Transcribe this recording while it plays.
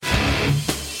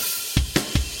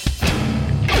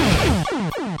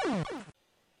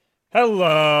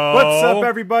Hello. What's up,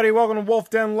 everybody? Welcome to Wolf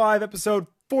Den Live, episode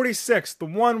 46, the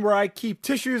one where I keep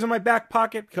tissues in my back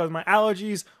pocket because my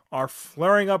allergies are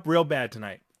flaring up real bad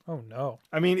tonight. Oh, no.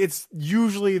 I mean, it's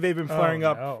usually they've been flaring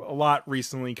up no. a lot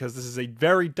recently because this is a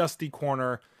very dusty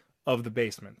corner of the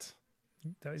basement.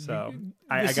 So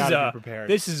I gotta be prepared.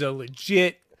 This is a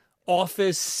legit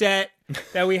office set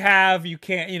that we have. You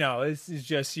can't, this is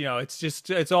just,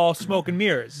 it's all smoke and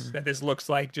mirrors that this looks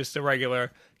like just a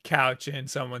regular couch in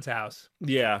someone's house.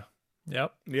 Yeah.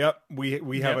 Yep.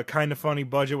 We have a kind of funny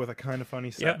budget with a kind of funny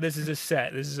set. Yep, this is a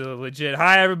set. This is a legit.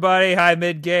 Hi, everybody. Hi,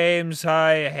 Mid Games.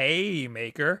 Hi, Hey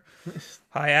Maker.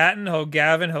 Hi, Atten. Hello,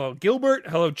 Gavin. Hello, Gilbert.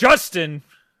 Hello, Justin.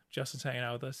 Justin's hanging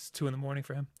out with us. It's 2 a.m.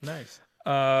 for him. Nice.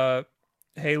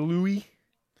 Hey, Louie.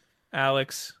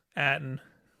 Alex. Atten.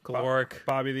 Caloric.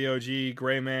 Bobby the OG.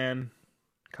 Gray Man.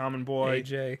 Common Boy.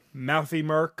 AJ. Mouthy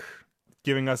Merc.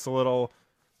 Giving us a little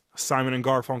Simon and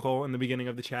Garfunkel in the beginning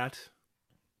of the chat.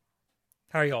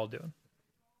 How are you all doing?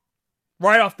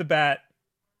 Right off the bat,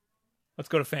 let's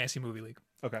go to Fantasy Movie League.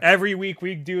 Okay. Every week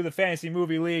we do the Fantasy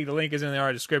Movie League. The link is in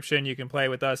our description. You can play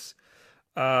with us.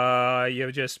 You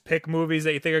just pick movies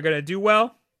that you think are going to do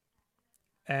well.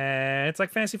 And it's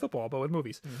like fantasy football, but with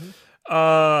movies.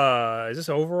 Mm-hmm. Is this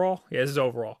overall? Yeah, this is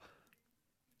overall.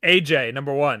 AJ,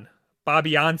 number 1.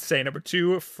 Bobbiance, number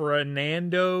 2.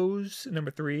 Fernando's, number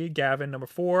 3. Gavin, number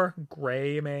 4.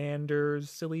 Gray Manders,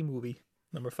 Silly Movie,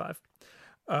 number 5.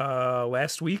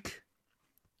 Last week,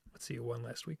 let's see who won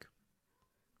last week.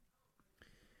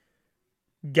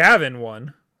 Gavin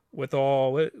won with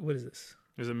all, what is this?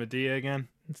 Is it Medea again?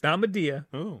 It's not Medea.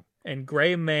 Ooh. And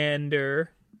Gray Mander,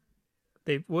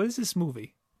 what is this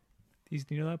movie? Do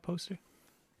you know that poster?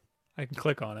 I can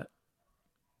click on it.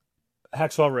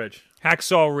 Hacksaw Ridge.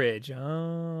 Hacksaw Ridge.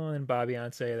 Oh, and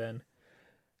Bobbiance then.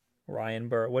 Ryan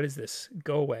Burr. What is this?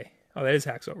 Go away. Oh, that is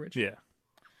Hacksaw Ridge. Yeah.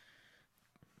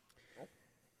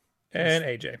 And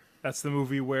AJ. That's the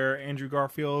movie where Andrew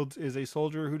Garfield is a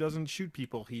soldier who doesn't shoot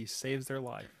people. He saves their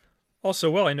life.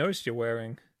 Also, I noticed you're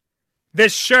wearing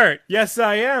this shirt. Yes,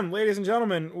 I am. Ladies and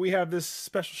gentlemen, we have this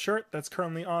special shirt that's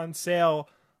currently on sale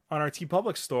on our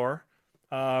TeePublic store.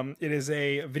 It is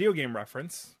a video game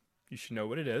reference. You should know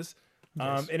what it is.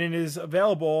 Yes. And it is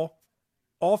available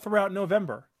all throughout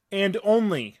November and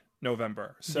only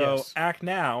November. So Yes. act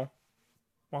now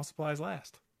while supplies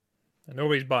last. And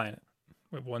nobody's buying it.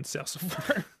 We have one sale so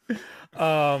far.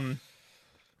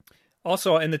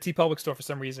 Also, in the TeePublic store, for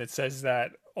some reason, it says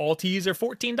that all tees are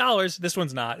 $14. This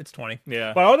one's not. It's $20.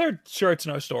 Yeah. But other shirts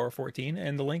in our store are $14,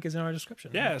 and the link is in our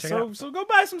description. Yeah, Check it so out. go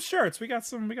buy some shirts. We got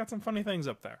some funny things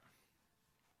up there.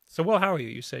 So, how are you?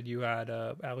 You said you had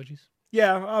allergies?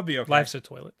 Yeah, I'll be okay. Life's a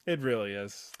toilet. It really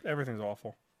is. Everything's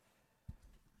awful.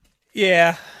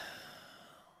 Yeah.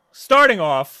 Starting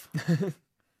off,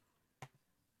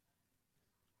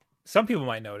 some people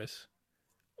might notice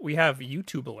we have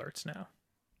YouTube alerts now.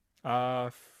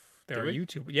 There do are we?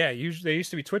 YouTube. Yeah, they used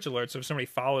to be Twitch alerts. So if somebody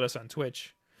followed us on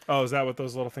Twitch, Oh, is that what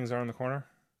those little things are in the corner?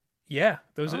 yeah,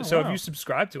 those. Oh, So if wow. you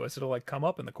subscribe to us, it'll come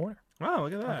up in the corner. Wow,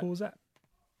 look at How that. cool is that?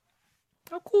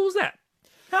 How cool is that?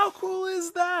 How cool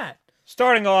is that?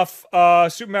 Starting off,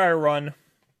 Super Mario Run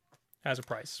has a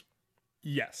price.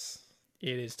 Yes.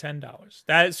 It is $10.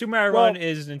 That Super Mario Well- Run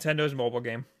is Nintendo's mobile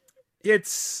game.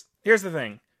 Here's the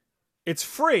thing. It's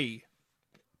free,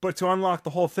 but to unlock the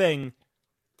whole thing,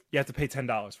 you have to pay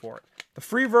 $10 for it. The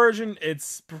free version,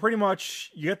 it's pretty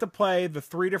much you get to play the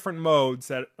 3 different modes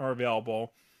that are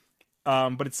available.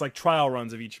 But it's like trial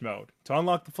runs of each mode. To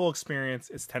unlock the full experience,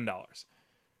 it's $10.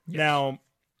 Yes. Now,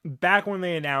 back when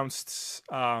they announced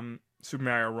Super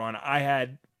Mario Run, I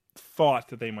had thought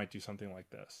that they might do something like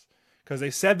this. Because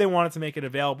they said they wanted to make it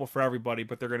available for everybody,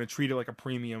 but they're going to treat it like a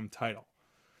premium title.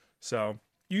 So,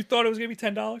 You thought it was going to be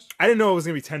 $10? I didn't know it was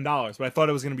going to be $10, but I thought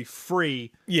it was going to be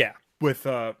free Yeah. with,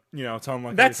 to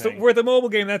unlock That's everything. where the mobile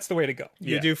game, that's the way to go.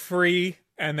 You Yeah. do free,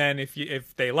 and then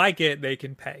if they like it, they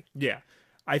can pay. Yeah.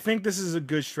 I think this is a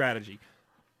good strategy.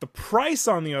 The price,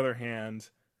 on the other hand,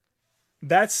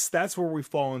 that's where we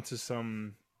fall into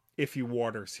some iffy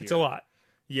waters here. It's a lot.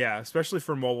 Yeah, especially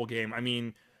for a mobile game. I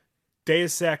mean,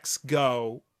 Deus Ex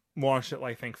Go launched at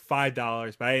like, I think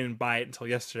 $5, but I didn't buy it until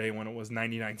yesterday when it was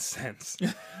 99 cents.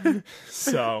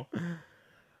 So,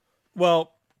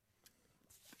 Well,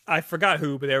 I forgot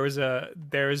who, but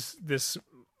there's this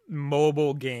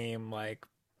mobile game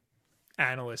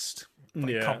analyst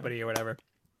company or whatever.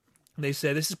 They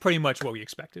said this is pretty much what we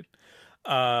expected,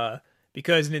 because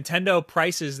Nintendo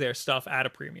prices their stuff at a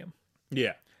premium.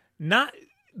 yeah.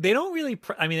 They don't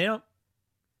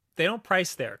don't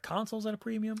price their consoles at a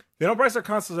premium. They don't price their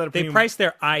consoles at a They premium. price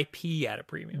their IP at a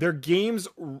premium. Their games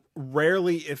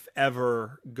rarely, if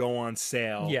ever, go on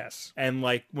sale. Yes. And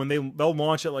like when they'll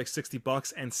launch at like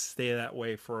 $60 and stay that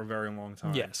way for a very long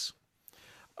time. Yes.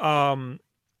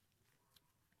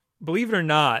 Believe it or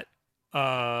not,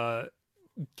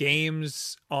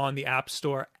 games on the App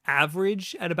Store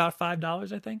average at about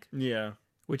 $5, I think, Yeah.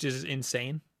 which is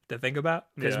insane to think about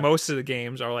because Yeah. most of the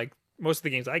games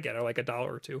I get are like $1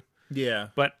 or $2, Yeah.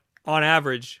 but on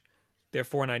average they're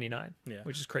 $4.99, Yeah.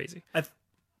 which is crazy.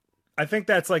 I think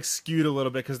that's like skewed a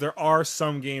little bit because there are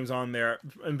some games on there,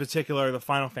 in particular the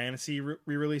Final Fantasy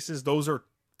re-releases. Those are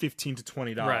 $15 to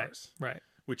 $20, Right.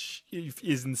 which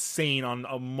is insane on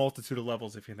a multitude of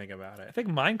levels if you think about I it. think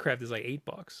Minecraft is like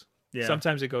 $8. Yeah.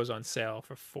 Sometimes it goes on sale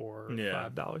for $4 or Yeah.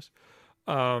 $5.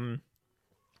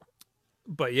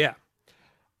 But yeah,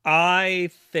 I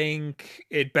think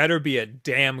it better be a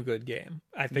damn good game.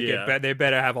 I think Yeah. they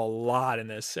better have a lot in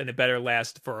this, and it better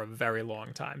last for a very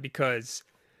long time because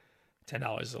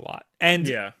 $10 is a lot. And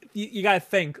Yeah. you got to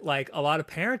think like a lot of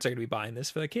parents are going to be buying this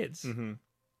for their kids. Mm-hmm.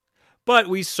 But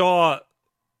we saw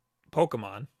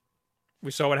Pokemon.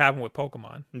 We saw what happened with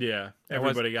Pokemon. Yeah. There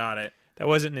was- Everybody got it. That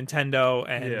wasn't Nintendo,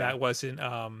 and Yeah. that wasn't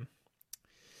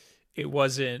it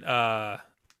wasn't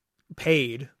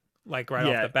paid like right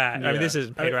off Yeah, the bat. I mean, yeah. this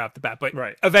isn't paid right off the bat, but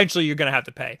Right. eventually you're gonna have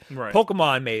to pay. Right.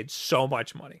 Pokemon made so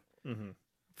much money Mm-hmm.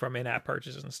 from in-app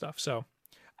purchases and stuff, so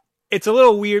it's a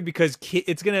little weird because this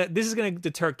is gonna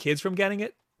deter kids from getting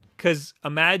it. Because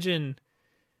imagine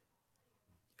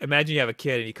you have a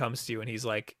kid and he comes to you and he's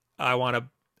like, I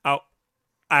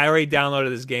already downloaded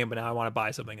this game, but now I want to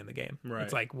buy something in the game. Right.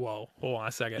 It's like, whoa, hold on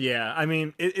a second. Yeah, I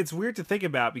mean, it's weird to think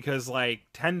about because like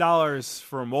 $10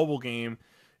 for a mobile game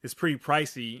is pretty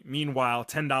pricey. Meanwhile,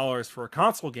 $10 for a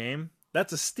console game,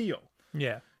 that's a steal.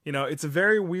 Yeah. You know, it's a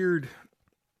very weird,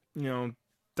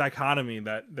 dichotomy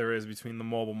that there is between the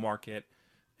mobile market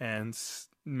and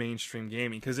mainstream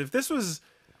gaming. Because if this was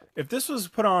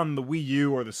put on the Wii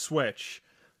U or the Switch,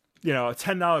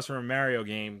 $10 for a Mario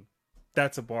game,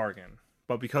 that's a bargain.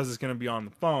 But because it's going to be on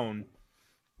the phone,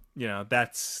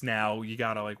 that's now you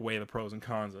got to like weigh the pros and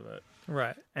cons of it.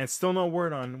 Right. And still no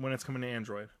word on when it's coming to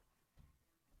Android.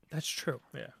 That's true.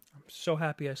 Yeah. I'm so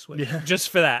happy I switched. Yeah. Just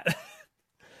for that.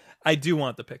 I do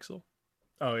want the Pixel.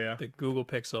 Oh yeah. The Google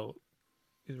Pixel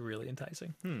is really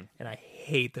enticing. Hmm. And I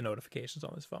hate the notifications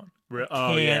on this phone. Oh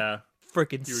Can't yeah.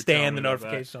 Freaking You were telling stand me the about that.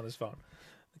 notifications on this phone.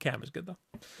 The camera's good though.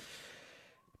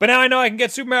 But now I know I can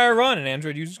get Super Mario Run and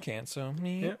Android users can't, so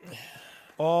Yep.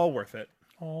 All worth it.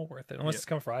 all worth it. Unless Yep. it's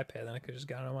coming for iPad, then I could just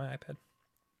got it on my iPad.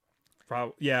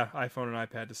 Yeah, iPhone and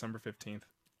iPad December 15th.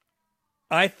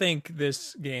 I think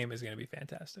this game is going to be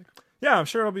fantastic. Yeah, I'm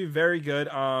sure it'll be very good.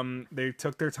 They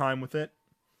took their time with it.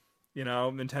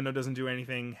 Nintendo doesn't do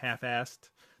anything half-assed,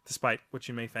 despite what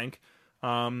you may think.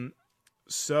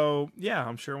 So yeah,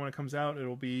 I'm sure when it comes out,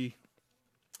 it'll be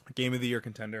a Game of the Year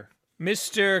contender.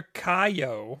 Mr.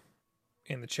 Kayo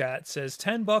in the chat says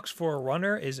 $10 for a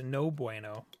runner is no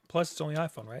bueno. Plus, it's only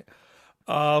iPhone, right?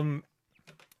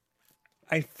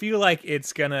 I feel like it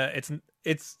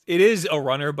is a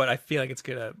runner, but I feel like it's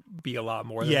gonna be a lot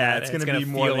more than Yeah, that. it's and gonna be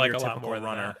more feel than like your a lot typical more than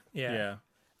runner. that. Yeah. Yeah.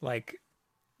 Like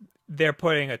they're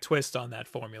putting a twist on that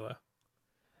formula,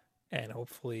 and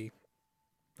hopefully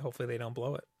they don't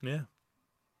blow it. Yeah.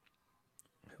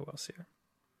 Who else here?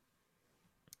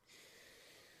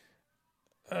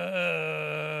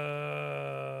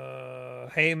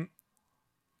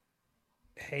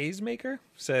 Hazemaker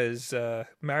says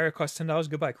Mario costs $10.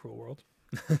 Goodbye, Cruel World.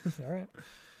 All right.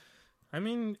 I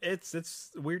mean,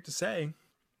 it's weird to say.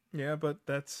 Yeah, but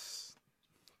that's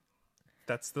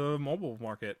the mobile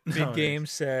market. Big nowadays. Game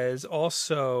says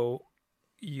also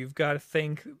you've got to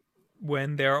think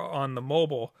when they're on the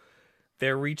mobile,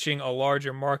 they're reaching a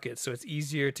larger market, so it's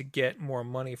easier to get more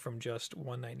money from just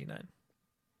 $1.99.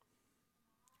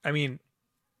 I mean,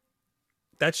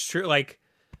 that's true. Like,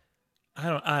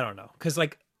 I don't know, because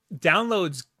like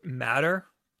downloads matter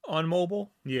on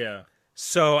mobile, Yeah.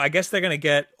 so I guess they're gonna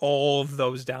get all of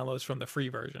those downloads from the free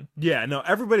version. Yeah, no,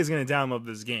 everybody's going to download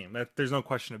this game. There's no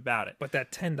question about it. But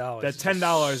that $10, That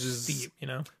 $10 is steep,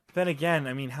 Then again,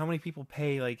 I mean, how many people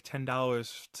pay like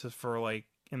 $10 for like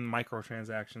in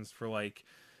microtransactions for like,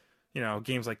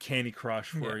 games like Candy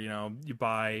Crush where, you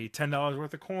buy $10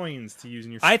 worth of coins to use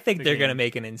in your I think the they're game. going to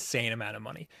make an insane amount of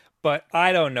money, but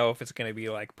I don't know if it's going to be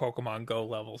like Pokemon Go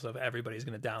levels of everybody's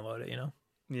going to download it,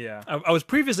 Yeah. I was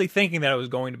previously thinking that it was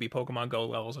going to be Pokemon Go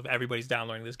levels of everybody's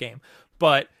downloading this game,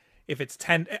 but if it's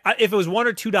if it was $1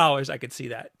 or $2, I could see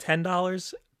that.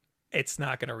 $10, it's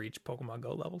not going to reach Pokemon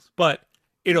Go levels, but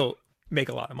it'll make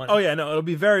a lot of money. Oh yeah, no, it'll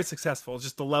be very successful.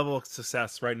 Just the level of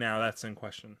success right now, that's in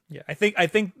question. Yeah, I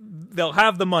think they'll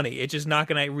have the money. It's just not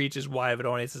going to reach as wide of an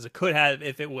audience as it could have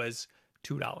if it was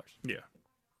 $2. Yeah.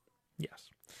 Yes.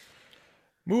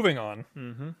 Moving on.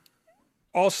 Mm-hmm.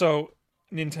 Also,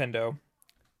 Nintendo.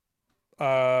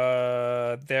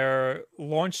 Their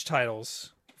launch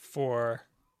titles for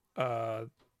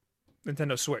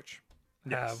Nintendo Switch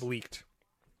have leaked.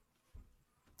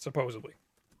 Supposedly.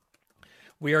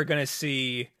 We are going to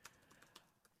see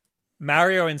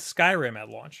Mario and Skyrim at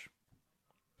launch.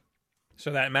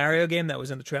 So that Mario game that was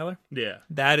in the trailer, Yeah.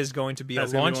 that is going to be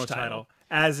That's a gonna be launch title.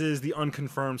 as is the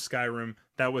unconfirmed Skyrim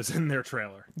that was in their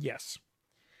trailer. Yes.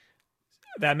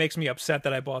 That makes me upset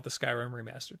that I bought the Skyrim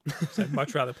remastered. So I'd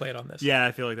much rather play it on this. Yeah,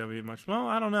 I feel like that would be much. Well,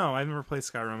 I don't know. I've never played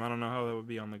Skyrim. I don't know how that would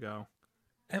be on the go.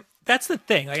 And that's the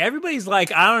thing. Like everybody's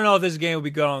like, I don't know if this game will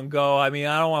be good on Go. I mean,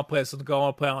 I don't want to play this on the Go. I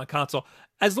want to play it on a console.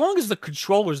 As long as the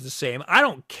controller's the same, I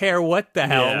don't care what the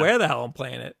hell, where the hell I'm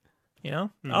playing it. You know,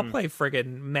 I'll play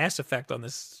friggin' Mass Effect on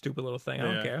this stupid little thing. I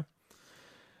don't care.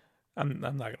 I'm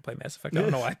not gonna play Mass Effect. I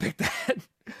don't know why I picked that.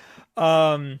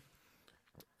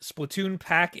 Splatoon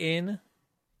pack in.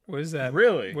 What is that?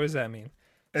 Really? What does that mean?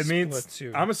 It means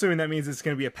Splatoon. I'm assuming that means it's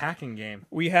going to be a packing game.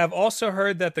 We have also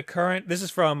heard that the current, this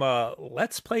is from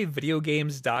Let's Play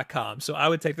Videogames.com, so I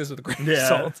would take this with a grain of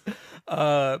salt.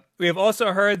 We have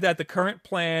also heard that the current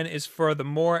plan is for the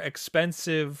more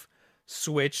expensive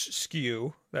Switch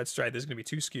SKU, that's right, there's going to be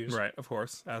 2 SKUs, Right, of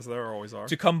course, as there always are.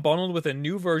 to come bundled with a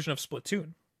new version of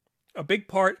Splatoon. A big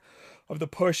part of the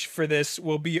push for this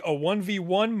will be a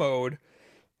 1v1 mode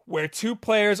where 2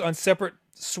 players on separate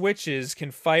Switches can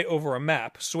fight over a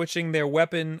map, switching their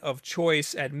weapon of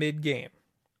choice at mid-game.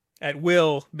 At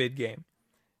will, mid-game.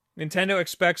 Nintendo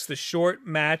expects the short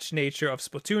match nature of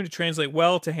Splatoon to translate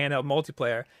well to handheld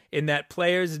multiplayer, in that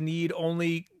players need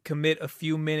only commit a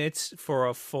few minutes for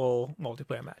a full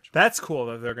multiplayer match. That's cool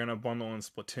that they're going to bundle in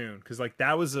Splatoon, because like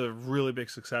that was a really big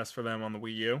success for them on the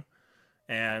Wii U.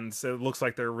 And so it looks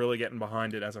like they're really getting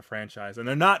behind it as a franchise. And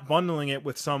they're not bundling it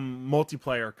with some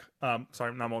multiplayer,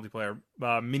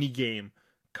 mini game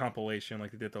compilation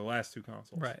like they did the last 2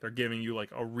 consoles. Right. They're giving you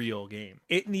like a real game.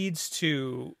 It needs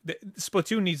to,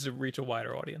 Splatoon needs to reach a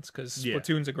wider audience, because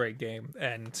Splatoon's a great game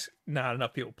and not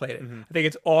enough people played it. I think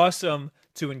it's awesome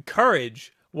to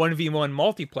encourage 1v1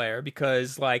 multiplayer,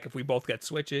 because like if we both get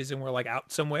Switches and we're like out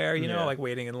somewhere, you know, like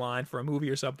waiting in line for a movie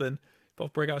or something,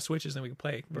 both break out Switches and we can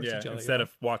play versus each other. Instead of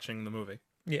watching the movie.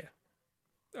 Yeah.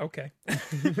 Okay.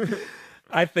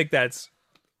 I think that's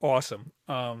awesome.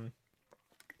 And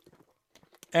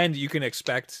you can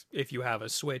expect, if you have a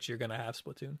Switch, you're going to have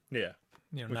Splatoon. Yeah.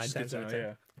 You know, Which 9 is times good out to of know,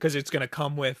 10. Because it's going to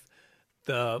come with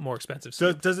the more expensive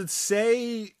So SKU. does it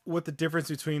say what the difference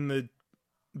between the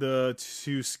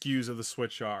 2 SKUs of the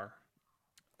Switch are?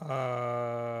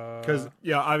 Because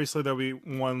obviously there'll be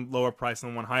one lower price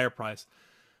and one higher price.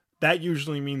 That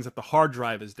usually means that the hard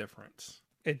drive is different.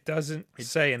 It doesn't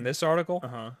say in this article.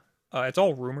 Uh-huh. It's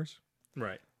all rumors.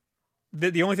 Right.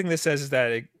 The only thing this says is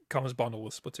that it comes bundled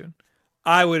with Splatoon.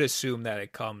 I would assume that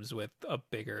it comes with a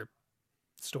bigger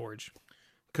storage.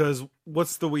 Because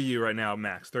what's the Wii U right now,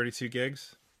 max? 32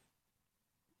 gigs?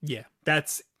 Yeah.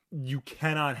 You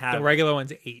cannot have... The regular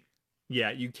one's 8. Yeah,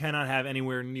 you cannot have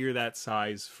anywhere near that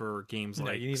size for games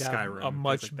like you need to Skyrim. have a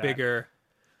much bigger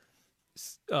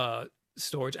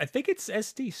storage. I think it's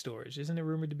SD storage. Isn't it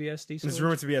rumored to be SD storage? It's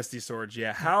rumored to be SD storage,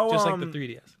 yeah. Just like the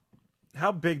 3DS.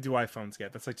 How big do iPhones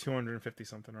get? That's like 250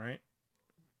 something, right?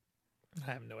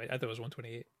 I have no idea. I thought it was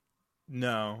 128.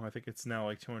 No, I think it's now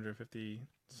like 250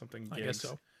 something gigs. I guess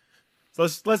so. So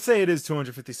let's say it is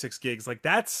 256 gigs. Like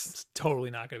that's It's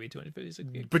totally not going to be 256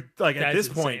 gigs. But like at That's this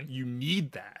point, insane. you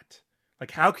need that.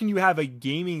 Like how can you have a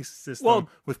gaming system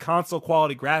with console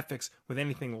quality graphics with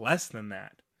anything less than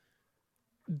that?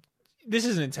 This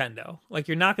is Nintendo. Like,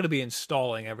 you're not going to be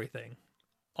installing everything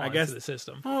onto the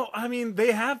system. Well, I mean, they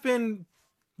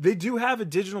do have a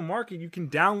digital market. You can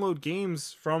download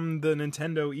games from the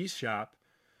Nintendo eShop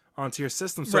onto your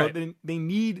system. So they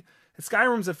need...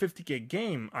 Skyrim's a 50 gig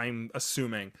game, I'm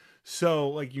assuming. So,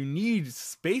 like, you need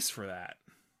space for that.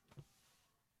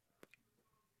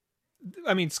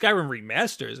 I mean, Skyrim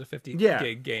Remaster is a 50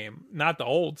 gig game, not the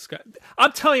old Skyrim.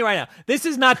 I'm telling you right now, this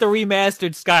is not the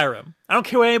remastered Skyrim. I don't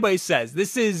care what anybody says.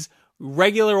 This is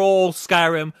regular old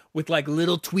Skyrim with like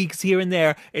little tweaks here and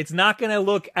there. It's not going to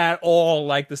look at all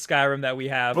like the Skyrim that we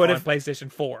have on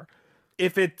PlayStation 4.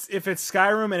 If it's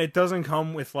Skyrim and it doesn't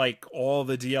come with like all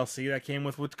the DLC that came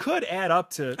with, which could add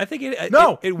up to, I think it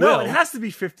will. No, it has to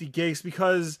be 50 gigs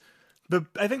because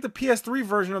I think the PS3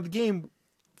 version of the game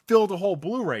filled a whole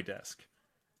Blu-ray disc,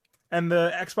 and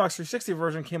the Xbox 360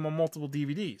 version came on multiple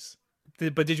DVDs.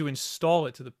 But did you install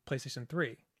it to the PlayStation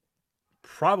 3?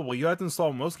 Probably. You have to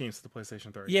install most games to the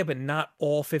PlayStation 3. Yeah, but not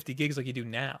all 50 gigs like you do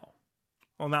now.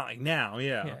 Well, not like now,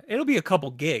 yeah. Yeah, it'll be a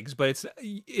couple gigs, but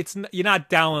you're not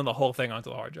downloading the whole thing onto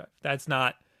the hard drive. That's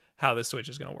not how the Switch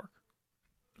is going to work.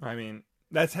 I mean,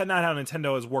 that's not how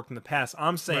Nintendo has worked in the past.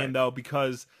 I'm saying though,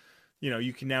 because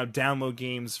you can now download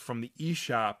games from the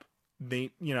eShop.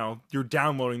 You're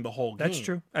downloading the whole game. That's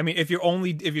true. I mean, if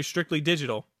you're strictly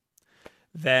digital,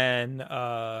 then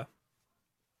that's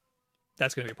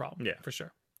going to be a problem. Yeah, for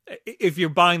sure. If you're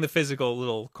buying the physical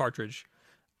little cartridge,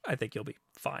 I think you'll be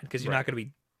fine because you're not going to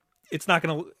be. It's not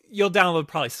going to. You'll download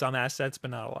probably some assets,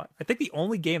 but not a lot. I think the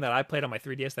only game that I played on my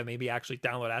 3DS that maybe actually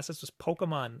download assets was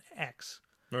Pokemon X.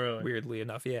 Really? Weirdly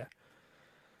enough, yeah.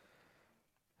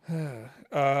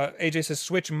 AJ says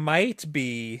Switch might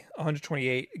be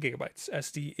 128 gigabytes,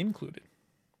 SD included.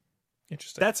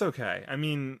 Interesting. That's okay. I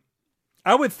mean,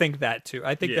 I would think that too.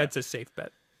 I think that's a safe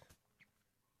bet.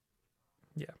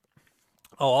 Yeah.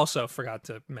 Oh, also forgot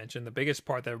to mention the biggest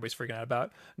part that everybody's freaking out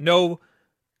about. No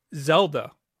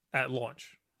Zelda at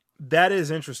launch. That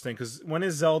is interesting because when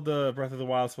is Zelda Breath of the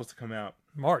Wild supposed to come out?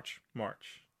 March.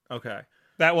 Okay.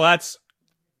 That's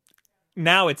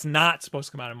now it's not supposed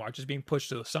to come out in March. It's being pushed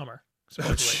to the summer.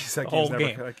 Supposedly. Jeez, the whole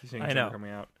game. I know.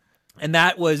 Coming out. And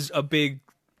that was a big,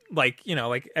 like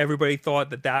everybody thought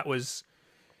that was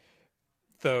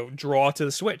the draw to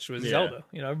the Switch was Zelda.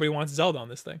 Everybody wants Zelda on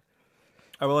this thing.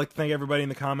 I would like to thank everybody in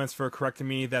the comments for correcting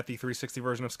me that the 360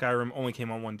 version of Skyrim only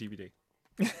came on one DVD.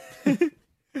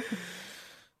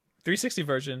 360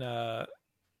 version,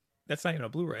 that's not even a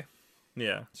Blu-ray.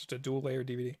 Yeah. It's just a dual layer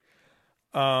DVD.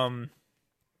 Only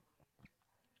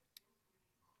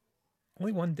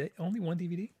one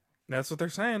DVD? That's what they're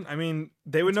saying. I mean,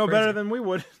 they would know better than we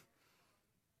would.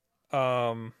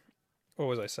 What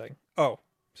was I saying? Oh,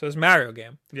 so this Mario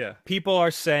game. Yeah. People are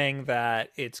saying that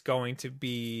it's going to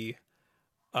be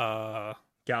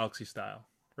Galaxy style,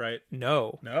 right?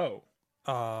 No.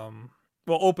 Well,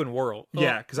 open world.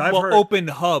 Yeah, because I've heard open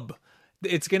hub.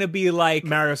 It's gonna be like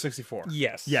Mario 64.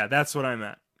 Yes. Yeah, that's what I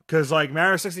meant. Because like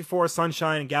Mario 64,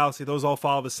 Sunshine, and Galaxy, those all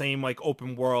follow the same like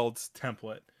open world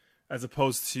template, as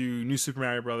opposed to New Super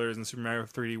Mario Brothers and Super Mario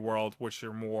 3D World, which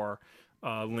are more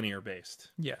linear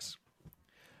based. Yes.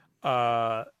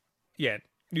 Yeah.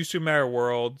 New Super Mario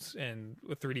World and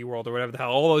 3D World or whatever the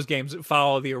hell, all those games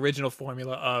follow the original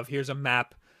formula of here's a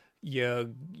map,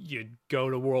 you go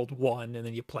to World 1 and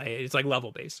then you play it. It's like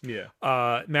level based. Yeah.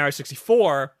 Mario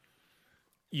 64,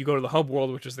 you go to the hub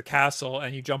world, which is the castle,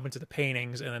 and you jump into the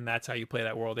paintings, and then that's how you play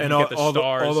that world. And you get the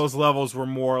stars. All those levels were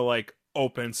more like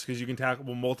open because you can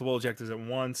tackle multiple objectives at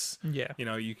once. Yeah.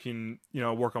 You can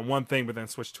work on one thing but then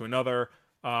switch to another.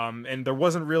 And there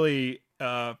wasn't really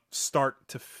start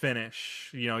to finish.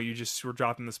 You just were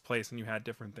dropped in this place and you had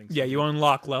different things. Yeah, you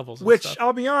unlock levels. Which, stuff.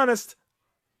 I'll be honest,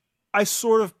 I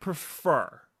sort of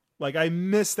prefer. Like, I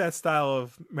miss that style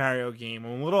of Mario game.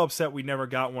 I'm a little upset we never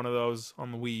got one of those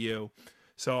on the Wii U.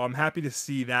 So I'm happy to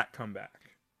see that come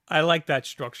back. I like that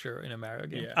structure in a Mario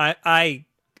game. Yeah.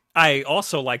 I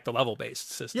also like the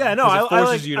level-based system. Yeah, no, it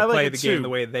forces you to play the game the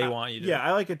way they want you to. Yeah,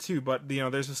 I like it too, but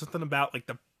there's just something about like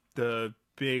the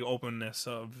big openness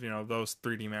of those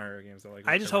 3D Mario games.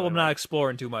 I just hope I'm not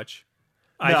exploring too much.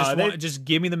 Just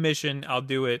give me the mission. I'll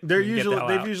do it. They've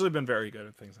usually been very good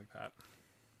at things like that.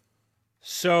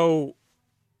 So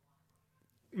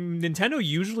Nintendo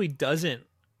usually doesn't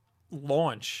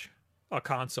launch a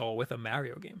console with a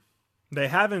Mario game. They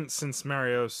haven't since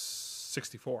Mario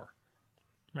 64.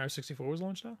 Mario 64 was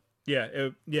launched now? Yeah,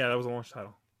 that was a launch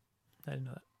title. I didn't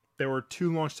know that. There were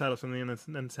two launch titles from the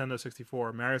Nintendo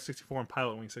 64, Mario 64 and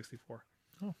Pilot Wing 64.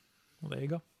 Oh, well, there you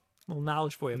go. A little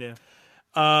knowledge for you.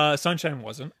 Yeah. Sunshine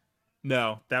wasn't.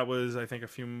 No, that was, I think, a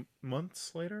few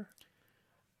months later.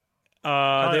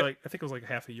 I think it was like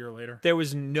half a year later. There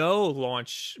was no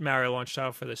Mario launch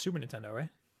title for the Super Nintendo, right?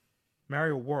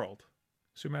 Mario World.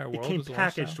 Super Mario World. It came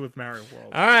packaged with Mario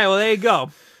World. All right, well, there you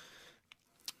go.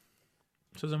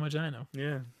 Shows how much I know.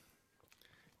 Yeah.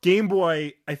 Game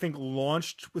Boy, I think,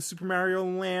 launched with Super Mario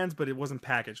Land, but it wasn't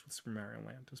packaged with Super Mario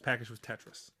Land. It was packaged with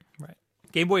Tetris. Right.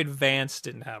 Game Boy Advance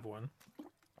didn't have one.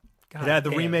 God, it had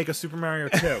the remake of Super Mario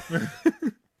 2.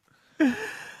 That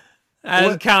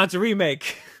doesn't count. It's a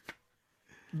remake.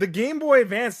 The Game Boy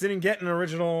Advance didn't get an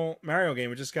original Mario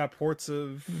game. It just got ports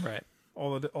of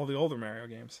all the older Mario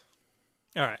games.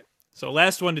 All right. So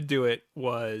last one to do it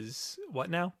was what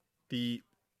now? The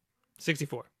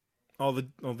 64. All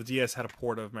the DS had a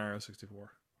port of Mario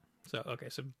 64. So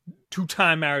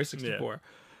two-time Mario 64.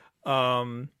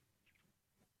 Yeah.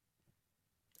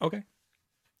 Okay.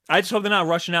 I just hope they're not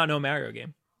rushing out no Mario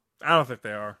game. I don't think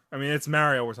they are. I mean, it's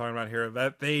Mario we're talking about here.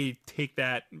 That they take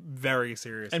that very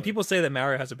seriously. And people say that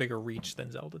Mario has a bigger reach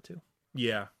than Zelda too.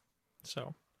 yeah,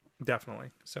 So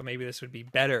definitely. maybe this would be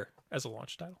better as a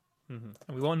launch title. Mm-hmm.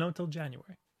 And we won't know until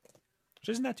January, which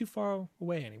isn't that too far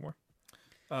away anymore.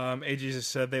 AG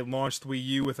just said they launched Wii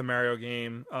U with a Mario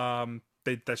game.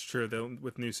 That's true.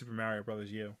 With New Super Mario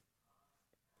Brothers U.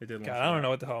 They did. God, I don't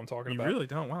know what the hell I'm talking about. You really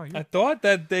don't. Wow. I thought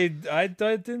that I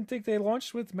didn't think they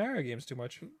launched with Mario games too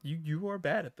much. You are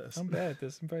bad at this. I'm bad at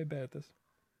this. I'm very bad at this.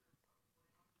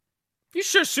 You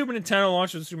sure Super Nintendo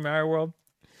launched with Super Mario World?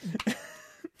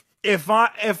 If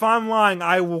I'm lying,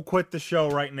 I will quit the show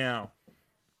right now.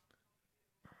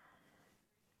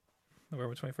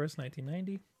 November 21st,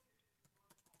 1990.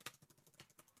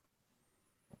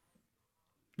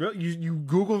 Really? You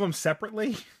Google them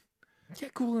separately? Yeah,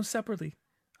 Google them separately.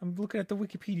 I'm looking at the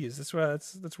Wikipedias.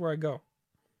 That's where I go.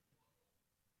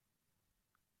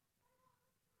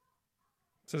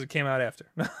 It says it came out after.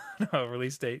 No,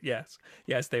 release date. Yes,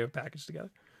 they were packaged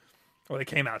together, or they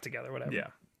came out together. Whatever. Yeah.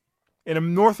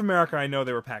 In North America, I know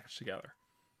they were packaged together.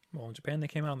 Well, in Japan, they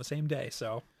came out on the same day.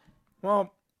 So,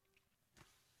 well,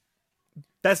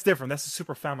 that's different. That's a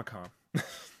Super Famicom.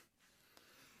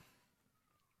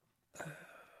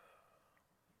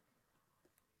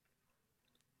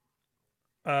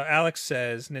 Alex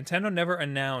says Nintendo never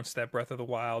announced that Breath of the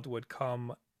Wild would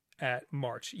come at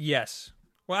March. Yes.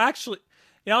 Well, actually,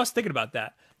 I was thinking about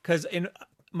that because in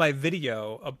my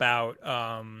video about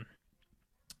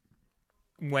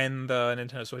when the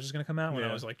Nintendo Switch is going to come out, when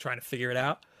I was like trying to figure it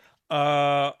out,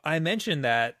 I mentioned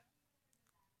that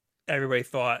everybody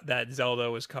thought that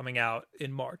Zelda was coming out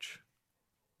in March,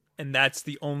 and that's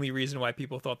the only reason why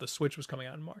people thought the Switch was coming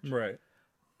out in March. Right.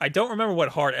 I don't remember what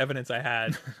hard evidence I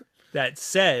had that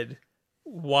said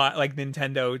why, like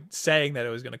Nintendo saying that it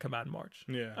was going to come out in March.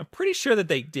 Yeah. I'm pretty sure that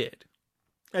they did.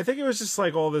 I think it was just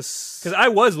like all this, because I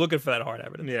was looking for that hard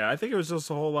evidence. Yeah, I think it was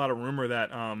just a whole lot of rumor that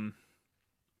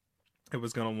it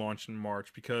was going to launch in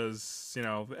March because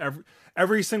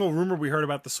every single rumor we heard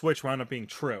about the Switch wound up being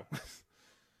true.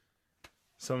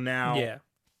 So now,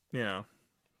 So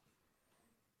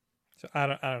I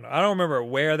don't know. I don't remember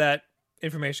where that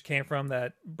information came from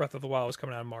that Breath of the Wild was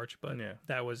coming out in March, but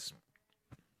that was.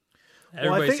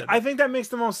 Well, I think that makes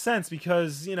the most sense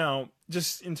because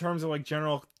just in terms of like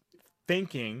general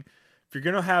thinking, if you're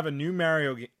gonna have a new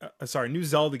new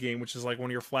Zelda game, which is like one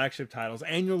of your flagship titles,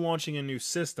 and you're launching a new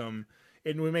system,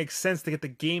 it would make sense to get the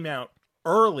game out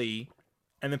early,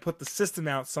 and then put the system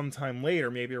out sometime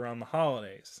later, maybe around the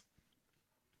holidays.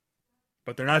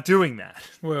 But they're not doing that.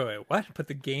 Wait, what? Put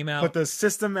the game out? Put the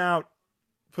system out.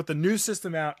 Put the new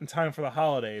system out in time for the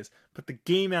holidays. Put the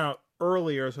game out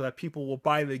earlier so that people will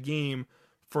buy the game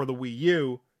for the Wii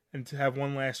U and to have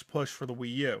one last push for the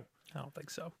Wii U. I don't think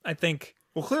so. I think.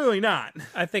 Well, clearly not.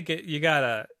 I think you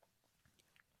gotta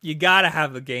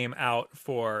have the game out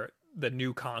for the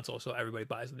new console so everybody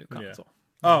buys the new console.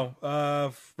 Yeah.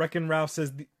 Oh, Reckon Ralph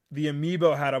says the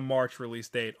Amiibo had a March release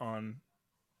date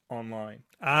online.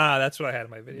 Ah, that's what I had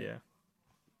in my video. Yeah.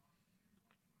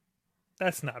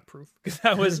 That's not proof because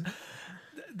that was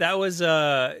that was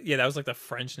like the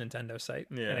French Nintendo site.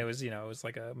 Yeah. And it was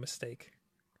like a mistake.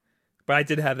 But I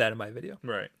did have that in my video.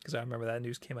 Right. Because I remember that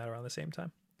news came out around the same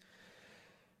time.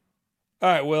 All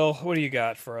right, Will, what do you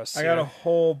got for us? I got a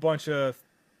whole bunch of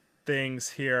things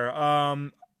here. I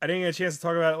didn't get a chance to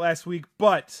talk about it last week,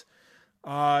 but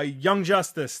Young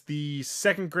Justice, the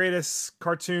second greatest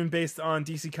cartoon based on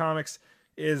DC Comics,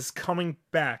 is coming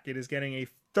back. It is getting a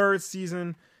third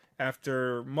season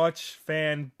after much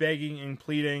fan begging and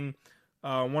pleading.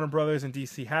 Warner Brothers and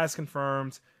DC has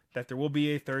confirmed that there will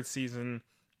be a third season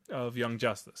of Young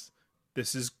Justice.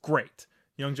 This is great.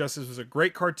 Young Justice was a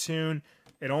great cartoon.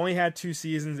 It only had 2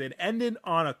 seasons. It ended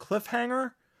on a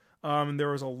cliffhanger.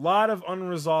 There was a lot of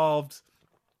unresolved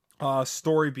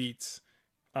story beats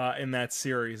in that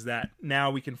series that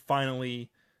now we can finally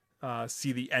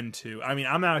see the end to. I mean,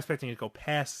 I'm not expecting it to go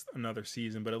past another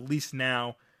season, but at least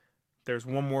now there's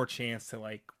one more chance to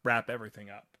like wrap everything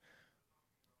up.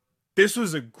 This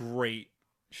was a great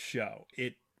show.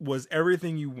 It was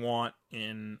everything you want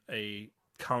in a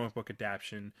comic book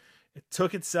adaptation. It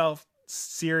took itself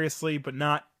seriously, but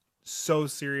not so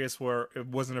serious where it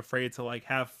wasn't afraid to like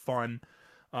have fun.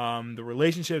 The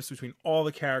relationships between all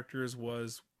the characters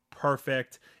was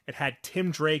perfect. It had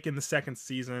Tim Drake in the second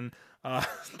season.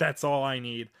 That's all I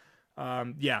need.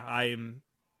 I'm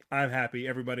happy.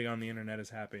 Everybody on the internet is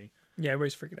happy. Yeah,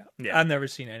 everybody's freaking out. Yeah. I've never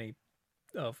seen any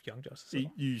of Young Justice.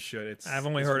 You should. I've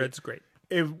only heard it's great.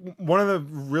 One of the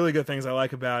really good things I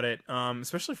like about it,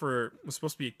 especially for it was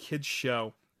supposed to be a kids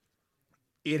show,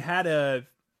 it had a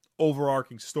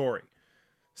overarching story.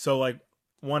 So like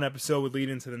one episode would lead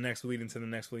into the next,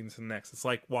 It's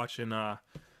like watching Like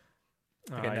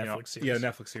a Netflix series. Yeah,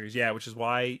 Netflix series. Yeah, which is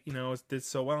why it did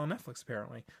so well on Netflix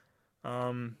apparently.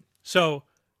 So,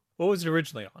 what was it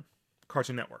originally on?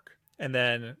 Cartoon Network. And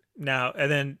then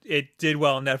it did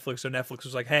well on Netflix. So Netflix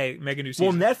was like, "Hey, make a new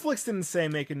season." Well, Netflix didn't say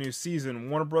make a new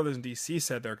season. Warner Brothers and DC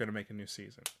said they're going to make a new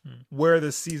season. Where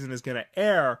this season is going to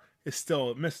air is still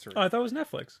a mystery. Oh, I thought it was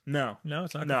Netflix. No, No,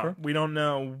 it's not no, confirmed. we don't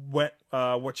know what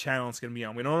channel it's going to be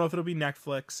on. We don't know if it'll be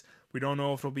Netflix. We don't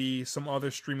know if it'll be some other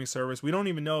streaming service. We don't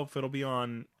even know if it'll be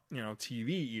on TV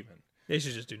even. They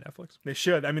should just do Netflix. They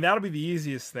should. I mean, that'll be the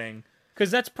easiest thing. Because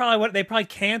that's probably what they probably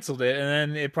canceled it, and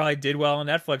then it probably did well on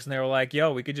Netflix, and they were like,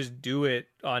 "Yo, we could just do it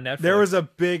on Netflix." There was a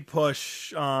big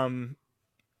push when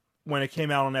it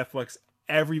came out on Netflix.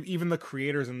 Even the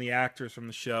creators and the actors from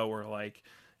the show were like,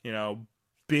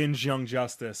 binge Young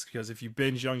Justice, because if you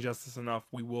binge Young Justice enough,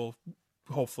 we will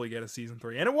hopefully get a season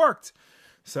 3, and it worked.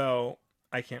 So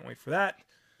I can't wait for that.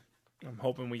 I'm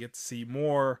hoping we get to see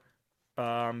more.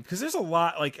 Because there's a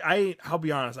lot. Like I'll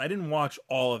be honest, I didn't watch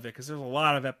all of it because there's a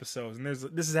lot of episodes, and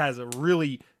this has a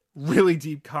really, really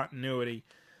deep continuity.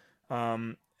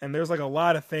 And there's like a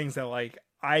lot of things that like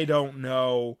I don't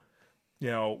know,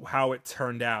 how it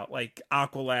turned out. Like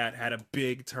Aqualad had a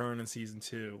big turn in season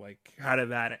 2. Like how did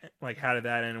that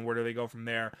end, and where do they go from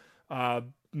there?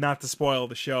 Not to spoil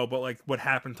the show, but like what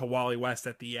happened to Wally West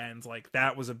at the end, like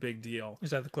that was a big deal. Is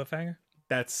that the cliffhanger?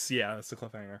 That's the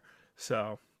cliffhanger.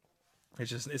 So. It's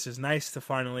just nice to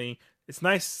finally. It's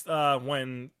nice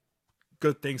when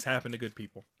good things happen to good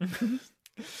people.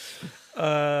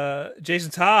 Jason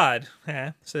Todd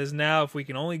says now if we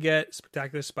can only get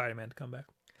Spectacular Spider-Man to come back.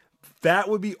 That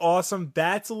would be awesome.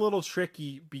 That's a little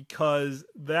tricky because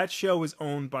that show is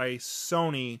owned by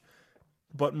Sony,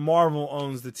 but Marvel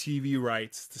owns the TV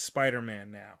rights to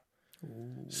Spider-Man now.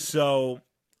 Ooh. So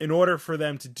in order for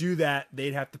them to do that,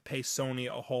 they'd have to pay Sony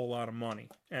a whole lot of money,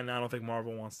 and I don't think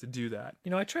Marvel wants to do that.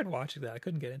 I tried watching that. I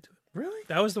couldn't get into it. Really?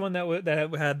 That was the one that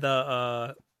had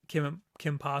the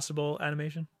Kim Possible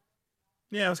animation.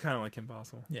 Yeah, it was kind of like Kim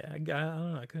Possible. Yeah, I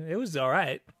don't know. It was all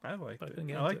right. I liked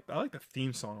it. I like the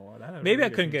theme song a lot. Maybe I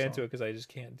couldn't get into it because I just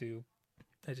can't do.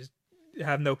 I just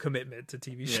have no commitment to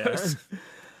TV shows.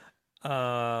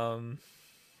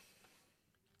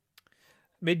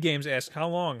 Mid Games asked, how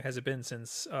long has it been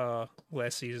since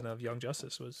last season of Young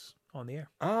Justice was on the air?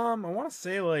 I want to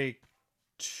say like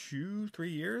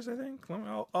 2-3 years, I think.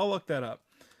 I'll look that up.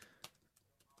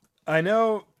 I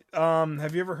know.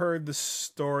 Have you ever heard the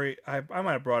story? I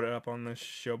might have brought it up on this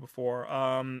show before.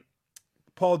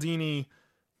 Paul Dini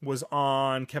was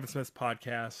on Kevin Smith's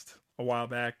podcast a while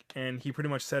back, and he pretty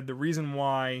much said the reason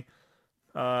why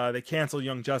they canceled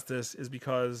Young Justice is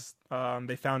because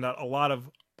they found out a lot of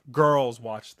girls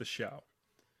watch the show,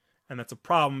 and that's a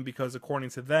problem because according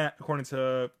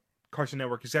to Cartoon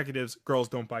Network executives, girls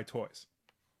don't buy toys.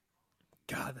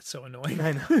 God, that's so annoying.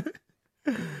 I know.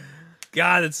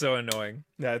 God, it's so annoying.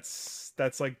 That's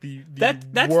like the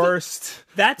that's worst.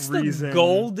 That's reason. The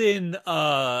golden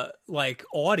like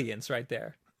audience right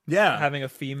there. Yeah, having a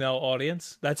female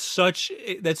audience. That's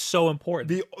so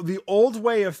important. The old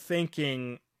way of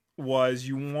thinking was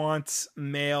you want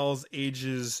males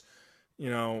ages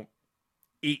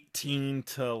 18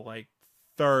 to like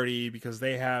 30 because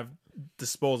they have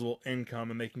disposable income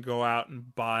and they can go out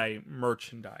and buy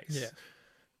merchandise. Yeah.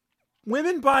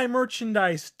 Women buy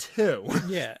merchandise too.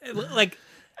 Yeah. Like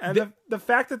and the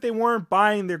fact that they weren't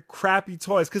buying their crappy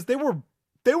toys because they were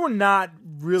not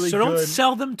really so good. Don't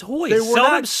sell them toys. They were sell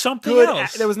not them something good,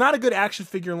 else. There was not a good action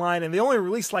figure line, and they only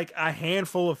released like a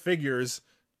handful of figures.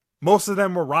 Most of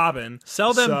them were Robin.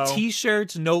 Sell them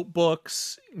T-shirts,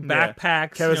 notebooks,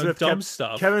 backpacks, dumb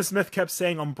stuff. Kevin Smith kept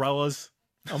saying umbrellas.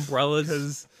 Umbrellas.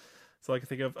 Because that's all I can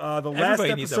think of. The last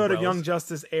episode of Young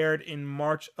Justice aired in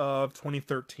March of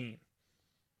 2013.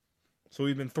 So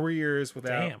we've been 3 years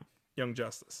without Young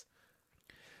Justice.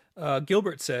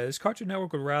 Gilbert says Cartoon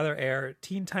Network would rather air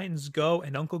Teen Titans Go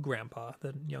and Uncle Grandpa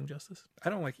than Young Justice. I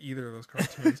don't like either of those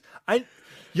cartoons.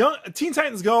 Teen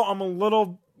Titans Go, I'm a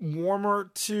little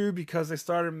warmer to because they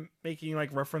started making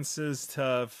like references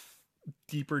to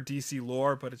deeper DC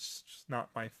lore, but it's just not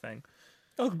my thing.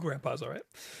 Uncle Grandpa's all right.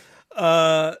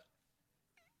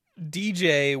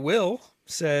 DJ Will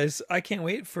says I can't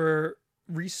wait for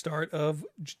restart of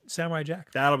Samurai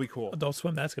Jack. That'll be cool. Adult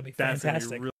Swim. That's gonna be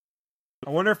fantastic. I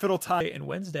wonder if it'll tie. And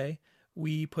Wednesday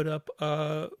we put up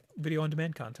video on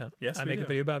demand content. Yes, I make a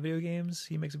video about video games.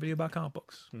 He makes a video about comic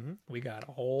books. Mm-hmm. We got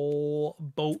a whole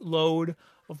boatload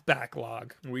of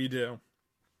backlog. We do.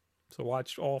 So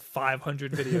watch all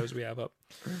 500 videos we have up.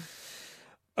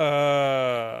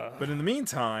 But in the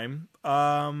meantime,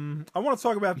 I want to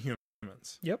talk about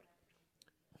Inhumans. Yep.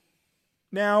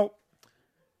 Now,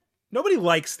 nobody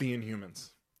likes the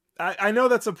Inhumans. I know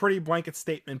that's a pretty blanket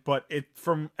statement, but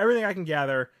from everything I can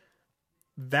gather,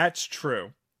 that's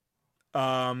true.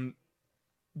 A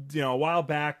while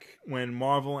back when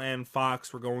Marvel and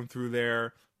Fox were going through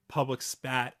their public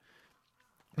spat,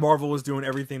 Marvel was doing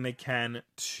everything they can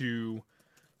to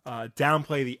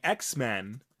downplay the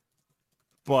X-Men,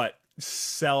 but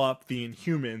sell up the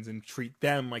Inhumans and treat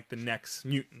them like the next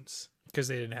mutants. Because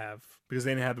they didn't have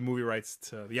the movie rights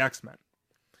to the X-Men.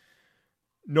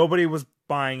 Nobody was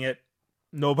buying it.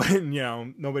 Nobody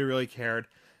really cared.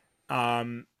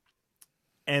 And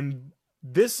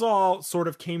this all sort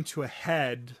of came to a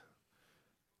head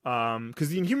because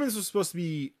the Inhumans was supposed to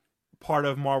be part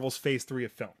of Marvel's Phase 3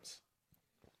 of films.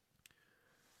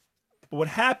 But what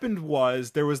happened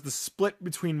was there was the split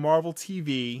between Marvel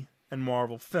TV and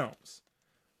Marvel Films.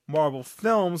 Marvel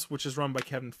Films, which is run by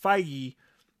Kevin Feige,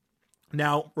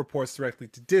 now reports directly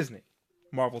to Disney.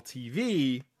 Marvel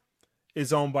TV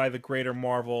is owned by the greater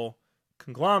Marvel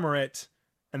conglomerate,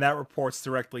 and that reports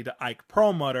directly to Ike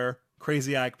Perlmutter,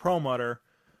 Crazy Ike Perlmutter,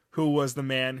 who was the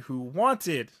man who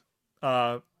wanted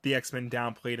the X-Men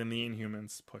downplayed and the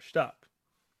Inhumans pushed up.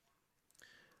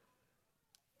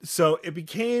 So it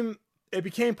became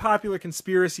popular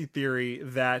conspiracy theory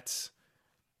that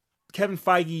Kevin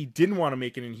Feige didn't want to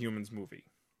make an Inhumans movie.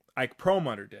 Ike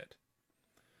Perlmutter did.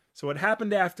 So what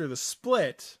happened after the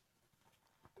split,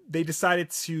 they decided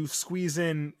to squeeze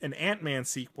in an Ant-Man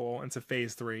sequel into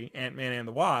Phase 3, Ant-Man and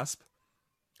the Wasp.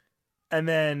 And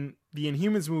then the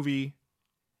Inhumans movie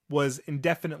was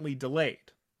indefinitely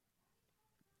delayed.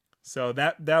 So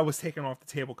that was taken off the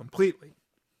table completely.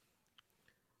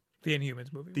 the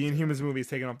Inhumans movie. The Inhumans movie is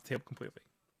taken off the table completely.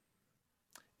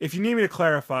 If you need me to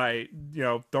clarify,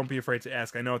 don't be afraid to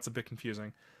ask. I know it's a bit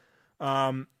confusing.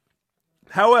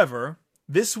 However,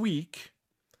 this week,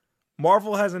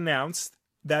 Marvel has announced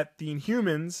that the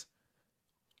Inhumans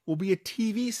will be a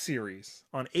TV series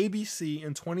on ABC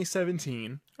in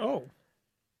 2017. Oh.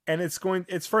 And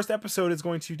its first episode is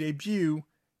going to debut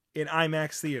in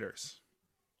IMAX theaters.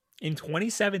 In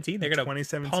 2017? They're going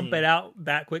to pump it out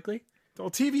that quickly? Well,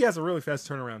 TV has a really fast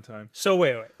turnaround time. So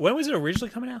wait. When was it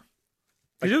originally coming out?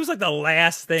 Because it was like the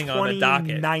last thing on the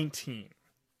docket. 2019.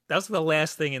 That was the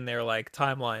last thing in their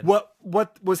timeline.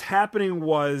 What was happening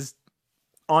was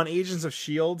on Agents of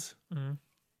S.H.I.E.L.D.,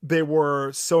 they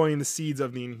were sowing the seeds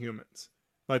of the Inhumans.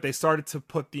 They started to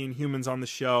put the Inhumans on the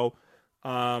show.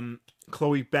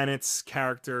 Chloe Bennett's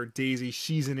character, Daisy,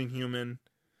 she's an Inhuman.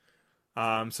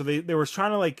 So they were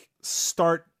trying to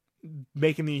start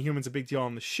making the Inhumans a big deal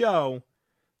on the show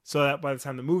so that by the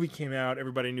time the movie came out,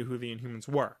 everybody knew who the Inhumans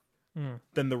were.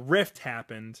 Then the rift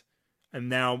happened, and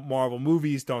now Marvel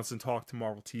movies don't talk to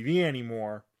Marvel TV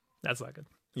anymore. That's not good.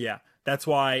 Yeah, that's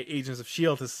why Agents of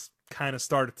S.H.I.E.L.D. has kind of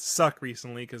started to suck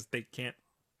recently because they can't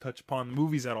touch upon the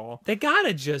movies at all. They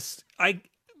gotta just,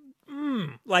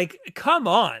 come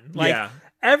on. Yeah.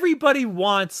 Everybody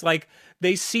wants,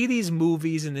 they see these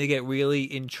movies and they get really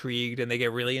intrigued and they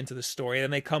get really into the story, and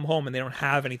then they come home and they don't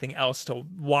have anything else to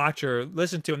watch or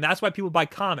listen to, and that's why people buy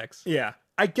comics. Yeah.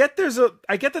 I get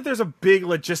that there's a big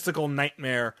logistical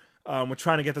nightmare with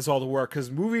trying to get this all to work, because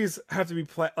movies have to be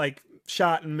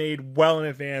shot and made well in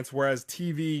advance, whereas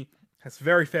TV has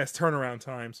very fast turnaround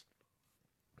times.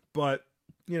 But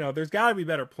there's got to be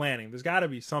better planning. There's got to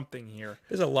be something here.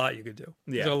 There's a lot you could do.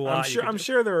 Yeah, There's a lot I'm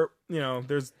sure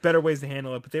there's better ways to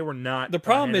handle it, but they were not. The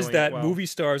problem is that well. movie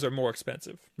stars are more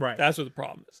expensive. Right. That's what the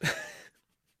problem is.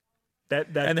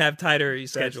 that and they have tighter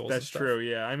schedules. That's true.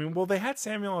 Yeah. I mean, they had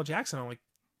Samuel L. Jackson on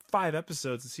 5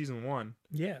 episodes of season 1.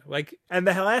 Yeah, and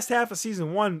the last half of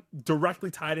season 1 directly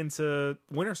tied into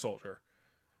Winter Soldier.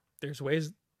 There's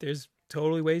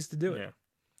totally ways to do it. Yeah.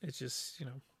 It's just,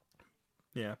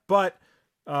 Yeah, but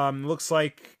looks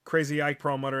like Crazy Ike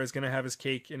Perlmutter is going to have his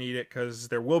cake and eat it, because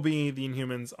there will be the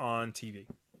Inhumans on TV,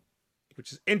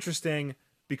 which is interesting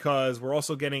because we're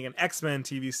also getting an X-Men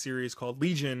TV series called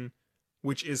Legion,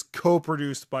 which is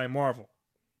co-produced by Marvel.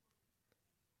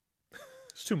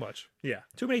 It's too much. Yeah.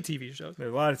 Too many TV shows.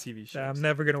 There's a lot of TV shows. I'm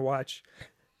never going to watch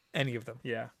any of them.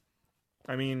 Yeah.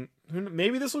 I mean,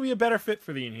 maybe this will be a better fit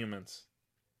for the Inhumans.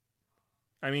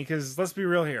 I mean, because let's be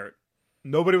real here.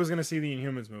 Nobody was going to see the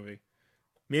Inhumans movie.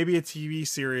 Maybe a TV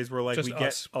series where we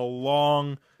get a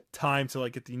long time to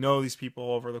get to know these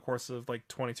people over the course of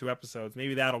 22 episodes.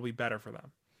 Maybe that'll be better for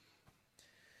them.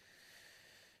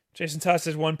 Jason Todd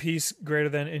says One Piece greater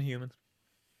than Inhumans.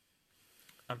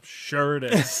 I'm sure it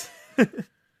is.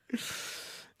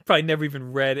 Probably never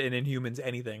even read an Inhumans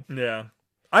anything. Yeah.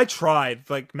 I tried.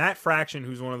 Like Matt Fraction,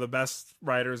 who's one of the best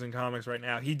writers in comics right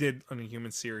now, he did an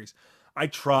Inhuman series. I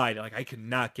tried. Like I could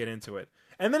not get into it.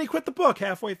 And then he quit the book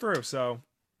halfway through, so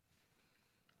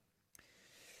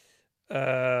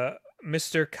Mr.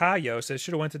 Kayo says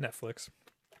should have went to Netflix.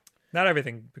 Not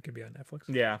everything could be on Netflix.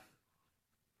 yeah.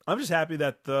 I'm just happy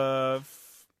that the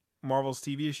Marvel's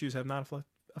TV issues have not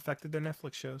affected their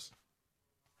Netflix shows.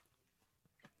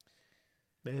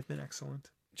 They have been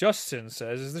excellent. Justin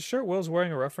says, is the shirt Will's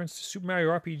wearing a reference to Super Mario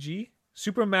RPG?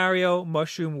 Super Mario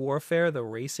Mushroom Warfare, the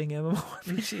racing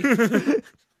MMORPG?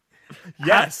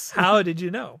 Yes. How did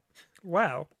you know?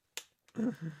 Wow.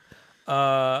 Okay,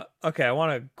 I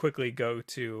want to quickly go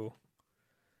to...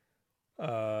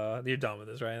 you're done with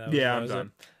this, right? Yeah, I'm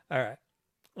done. All right.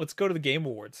 Let's go to the Game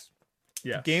Awards.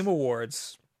 Yes. The Game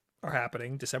Awards are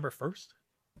happening December 1st,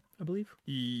 I believe.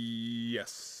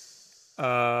 Yes.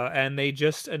 And they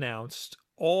just announced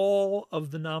all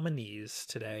of the nominees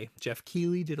today. Jeff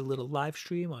Keighley did a little live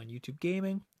stream on YouTube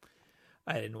Gaming.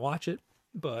 I didn't watch it,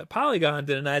 but Polygon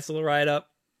did a nice little write-up.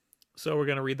 So we're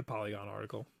going to read the Polygon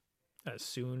article as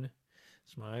soon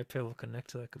as my iPad will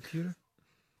connect to that computer.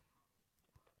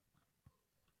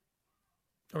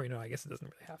 Or, I guess it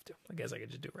doesn't really have to. I guess I could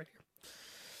just do it right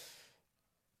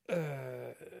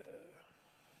here.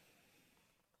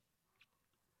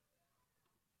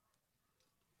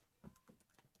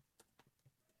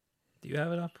 Do you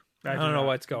have it up? I don't know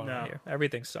what's going on here.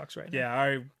 Everything sucks right now.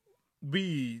 Yeah,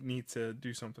 we need to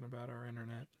do something about our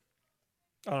internet.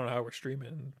 I don't know how we're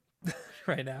streaming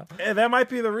right now. Yeah, that might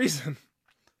be the reason.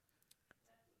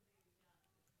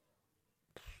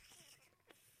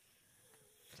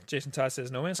 Jason Todd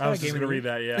says, "No Man's Sky." I was just going to read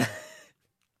that, yeah.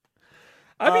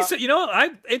 I'm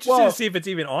interested to see if it's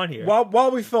even on here. While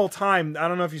we fill time, I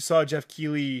don't know if you saw Jeff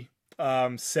Keighley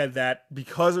said that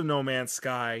because of No Man's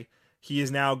Sky, he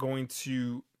is now going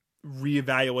to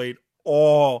reevaluate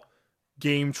all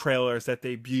game trailers that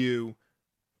debut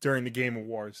during the Game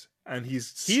Awards, and he's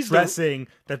stressing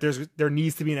that there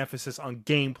needs to be an emphasis on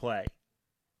gameplay,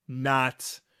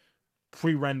 not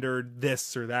pre-rendered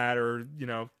this or that, or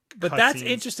But that's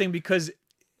interesting because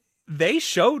they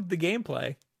showed the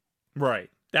gameplay. Right.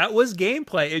 That was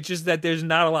gameplay. It's just that there's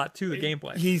not a lot to the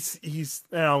gameplay. He's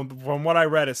from what I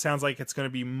read, it sounds like it's going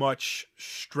to be much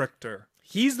stricter.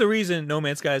 He's the reason No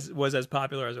Man's Sky was as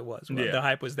popular as it was. Yeah. The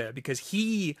hype was there because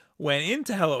he went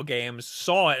into Hello Games,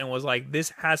 saw it, and was like,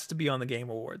 this has to be on the Game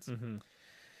Awards. Mm-hmm.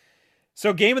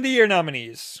 So Game of the Year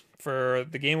nominees for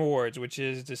the Game Awards, which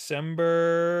is December...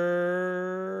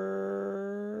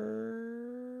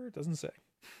 It doesn't say.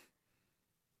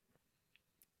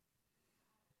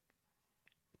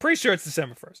 Pretty sure it's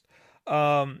December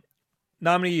 1st.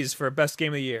 Nominees for Best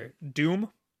Game of the Year: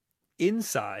 Doom,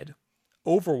 Inside,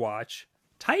 Overwatch,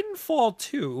 Titanfall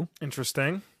 2,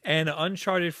 Interesting. and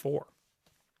Uncharted 4.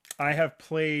 I have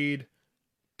played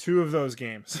 2 of those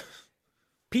games.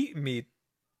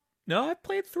 No, I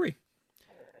played 3.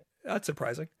 That's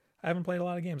surprising. I haven't played a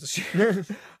lot of games this year.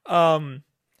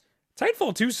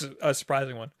 Titanfall 2 is a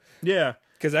surprising one. Yeah.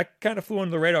 Because that kind of flew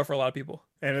under the radar for a lot of people.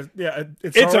 And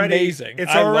it's already amazing.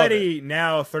 It's I already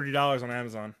now $30 on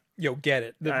Amazon. Yo, get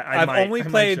it. I've only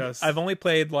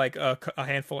played like a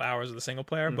handful of hours of the single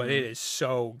player, but it is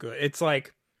so good. It's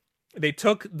like they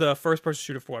took the first person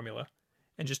shooter formula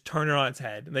and just turned it on its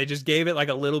head. And they just gave it like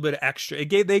a little bit of extra.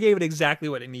 They gave it exactly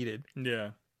what it needed.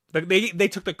 Yeah. Like they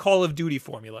took the Call of Duty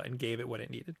formula and gave it what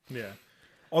it needed. Yeah.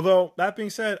 Although that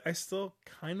being said, I still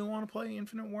kind of want to play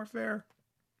Infinite Warfare.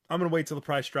 I'm gonna wait till the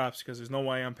price drops because there's no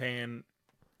way I'm paying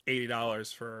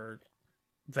 $80 for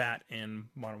that in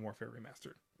Modern Warfare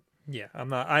Remastered. Yeah,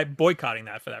 I'm boycotting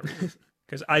that for that reason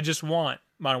because I just want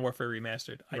Modern Warfare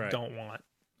Remastered. I don't want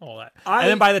all that. And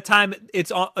then by the time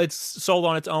it's sold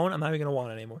on its own, I'm not even gonna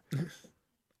want it anymore.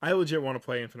 I legit want to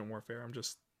play Infinite Warfare. I'm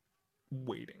just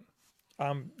waiting.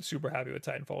 I'm super happy with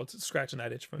Titanfall. It's scratching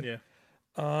that itch for me.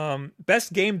 Yeah.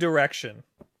 Best game direction.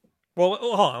 Well,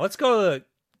 hold on. Let's go to the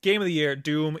Game of the Year: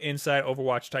 Doom, Inside,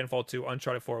 Overwatch, Titanfall 2,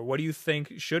 Uncharted 4. What do you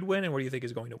think should win, and what do you think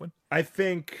is going to win? I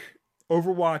think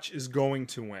Overwatch is going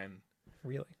to win.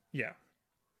 Really? Yeah.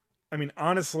 I mean,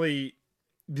 honestly,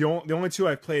 the only 2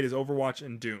 I've played is Overwatch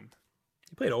and Doom.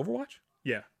 You played Overwatch?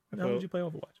 Yeah. How did you play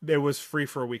Overwatch? It was free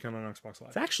for a week on Xbox Live.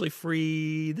 It's actually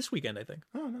free this weekend, I think.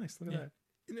 Oh, nice. Look at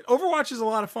that. Overwatch is a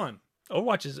lot of fun.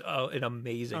 Overwatch is an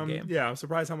amazing game. Yeah, I'm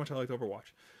surprised how much I liked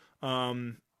Overwatch. I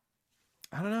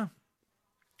don't know.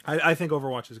 I think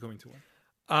Overwatch is going to win.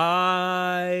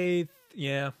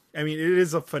 Yeah. I mean, it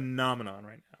is a phenomenon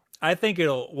right now. I think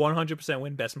it'll 100%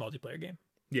 win Best Multiplayer Game.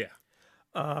 Yeah.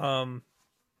 I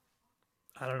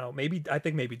don't know. I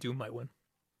think maybe Doom might win.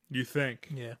 You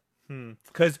think? Yeah.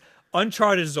 because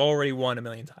Uncharted has already won a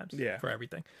million times for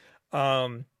everything.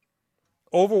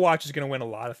 Overwatch is going to win a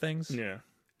lot of things. Yeah.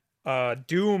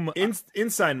 Doom,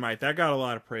 Inside Might, that got a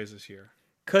lot of praise this year.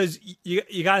 because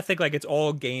you got to think like it's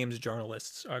all games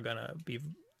journalists are going to be,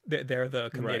 they're the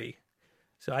committee. Right.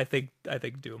 So I think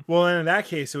Doom. Well, and in that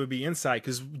case, it would be Inside,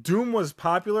 because Doom was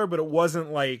popular, but it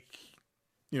wasn't like,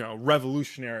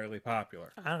 revolutionarily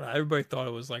popular. I don't know. Everybody thought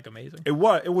it was like amazing. It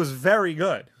was very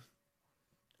good.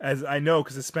 As I know,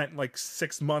 because it spent like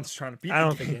 6 months trying to beat. I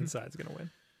don't think Inside's going to win.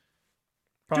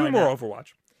 Probably Doom or not.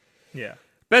 Overwatch. Yeah.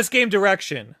 Best game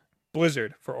direction,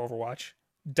 Blizzard for Overwatch.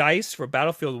 DICE for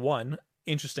Battlefield 1.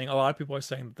 Interesting. A lot of people are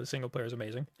saying that the single player is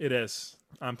amazing. It is.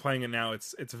 I'm playing it now.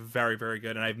 It's very, very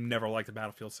good, and I've never liked the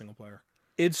Battlefield single player.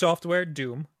 id Software,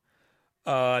 Doom.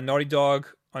 Naughty Dog,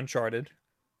 Uncharted.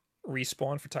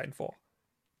 Respawn for Titanfall.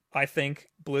 I think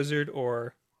Blizzard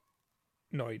or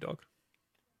Naughty Dog.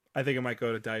 I think it might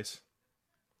go to DICE.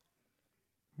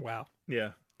 Wow.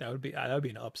 Yeah. That would be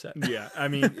an upset. Yeah. I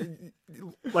mean,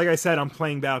 like I said, I'm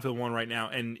playing Battlefield 1 right now,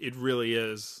 and it really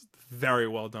is very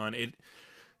well done.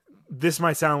 This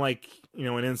might sound like,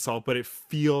 an insult, but it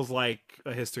feels like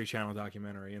a History Channel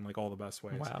documentary in like all the best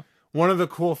ways. Wow. One of the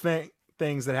cool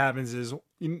things that happens is,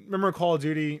 you remember Call of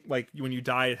Duty, like when you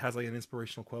die, it has like an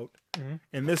inspirational quote. Mm-hmm.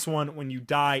 In this one, when you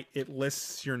die, it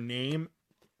lists your name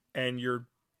and your,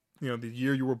 the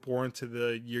year you were born to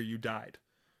the year you died.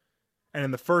 And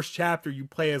in the first chapter, you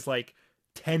play as like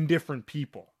 10 different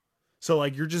people. So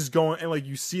like you're just going and like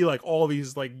you see like all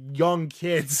these like young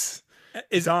kids.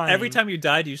 Is dying. Every time you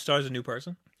die, do you start as a new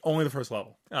person? Only the first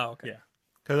level. Oh, okay. Yeah.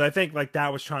 Because I think like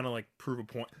that was trying to like prove a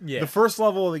point. Yeah. The first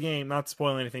level of the game, not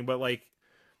spoiling anything, but like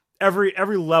every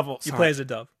level You play as a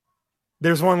dove.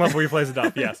 There's one level where you play as a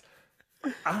dove. Yes.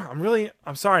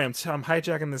 I'm sorry. I'm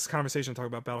hijacking this conversation to talk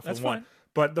about Battlefield That's 1. fine.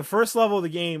 But the first level of the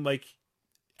game, like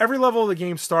every level of the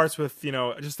game starts with,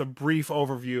 just a brief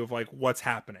overview of like what's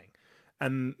happening.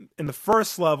 And in the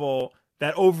first level,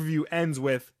 that overview ends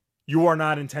with, you are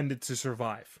not intended to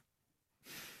survive.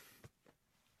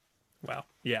 Wow.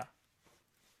 Yeah.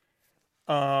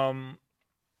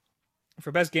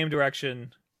 For best game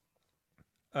direction,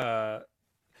 Titanfall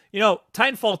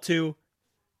 2,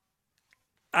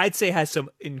 I'd say has some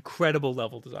incredible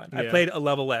level design. I played a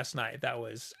level last night that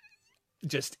was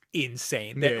just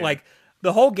insane. Like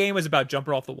the whole game was about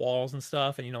jumping off the walls and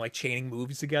stuff, and like chaining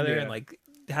moves together and like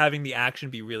having the action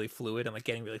be really fluid and like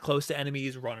getting really close to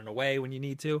enemies, running away when you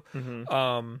need to.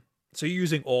 Mm-hmm. So you're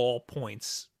using all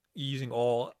points, you're using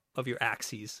all of your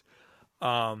axes.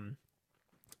 I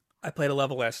played a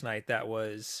level last night that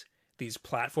was these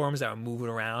platforms that were moving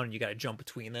around and you got to jump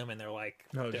between them, and they're like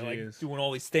doing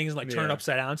all these things, like turn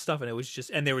upside down stuff, and it was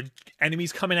just, and there were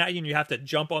enemies coming at you and you have to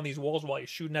jump on these walls while you're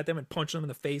shooting at them and punch them in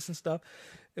the face and stuff.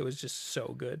 It was just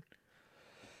so good.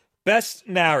 Best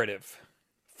narrative,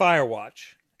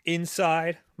 Firewatch,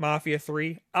 Inside, Mafia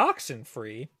 3,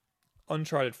 Oxenfree,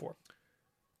 Uncharted 4.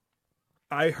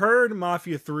 I heard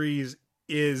Mafia 3's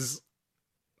is,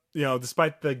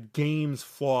 despite the game's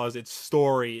flaws, its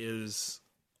story is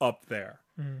up there.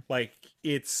 Like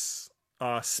it's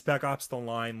Spec Ops The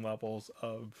Line levels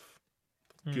of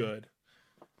good.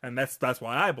 And that's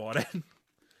why I bought it.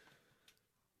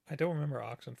 I don't remember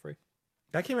Oxenfree.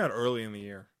 That came out early in the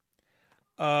year.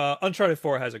 Uncharted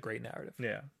 4 has a great narrative.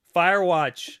 Yeah.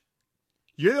 Firewatch,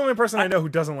 You're the only person I know who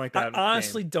doesn't like that. I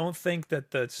honestly don't think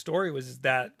that the story was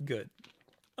that good.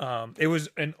 It was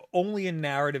only a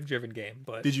narrative driven game,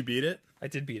 but Did you beat it? I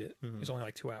did beat it. It was only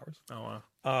like 2 hours. Oh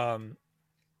wow.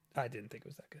 I didn't think it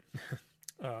was that good.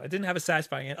 It didn't have a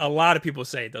satisfying ending. A lot of people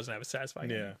say it doesn't have a satisfying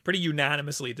ending. Pretty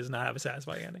unanimously, it does not have a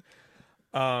satisfying ending.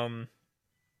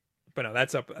 But no,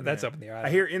 that's up in the air. I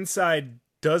hear Inside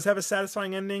does have a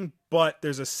satisfying ending, but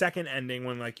there's a second ending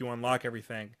when like you unlock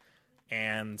everything,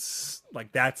 and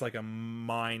like that's like a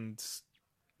mind,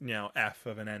 F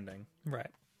of an ending.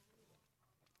 Right.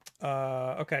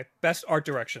 Okay. Best art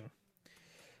direction.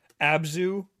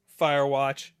 Abzu,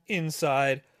 Firewatch,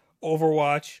 Inside,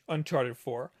 Overwatch, Uncharted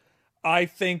 4. I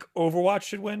think Overwatch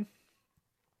should win.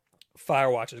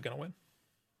 Firewatch is going to win.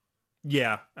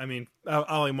 Yeah, I mean,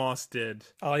 Ollie Moss did.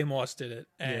 Ollie Moss did it.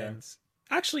 And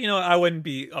actually, I wouldn't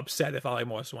be upset if Ollie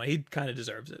Moss won. He kind of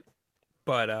deserves it.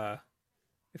 But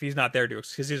if he's not there to,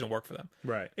 because he doesn't work for them.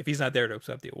 Right. If he's not there to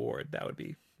accept the award, that would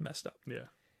be messed up. Yeah.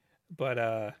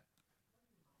 But,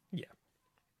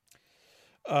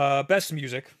 best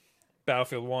music.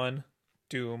 Battlefield 1,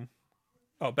 Doom.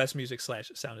 Oh, best music /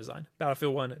 sound design.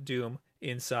 Battlefield 1, Doom,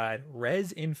 Inside,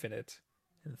 Res Infinite,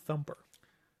 and Thumper.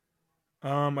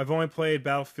 I've only played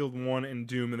Battlefield 1 and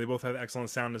Doom, and they both have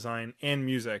excellent sound design and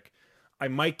music. I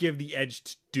might give the edge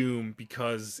to Doom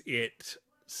because it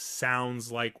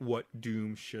sounds like what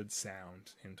Doom should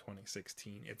sound in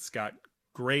 2016. It's got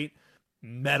great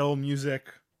metal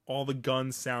music. All the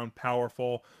guns sound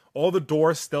powerful. All the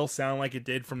doors still sound like it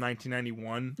did from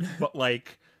 1991, but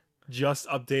like just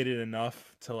updated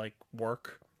enough to like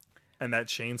work. And that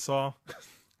chainsaw.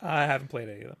 I haven't played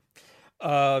any of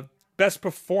them. Best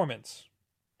performance.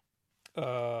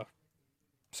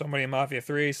 Somebody in Mafia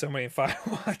 3, somebody in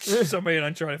Firewatch, somebody in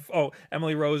Uncharted. Oh,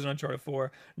 Emily Rose in Uncharted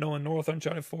 4, Nolan North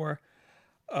Uncharted 4,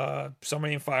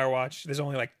 somebody in Firewatch. There's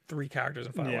only like 3 characters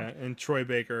in Firewatch. Yeah, and Troy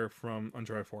Baker from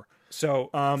Uncharted 4.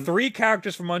 So 3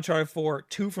 characters from Uncharted 4,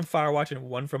 2 from Firewatch, and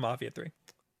 1 from Mafia 3.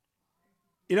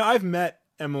 You know, I've met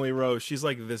Emily Rose. She's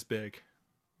like this big.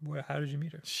 How did you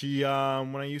meet her? She,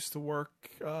 when I used to work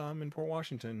in Port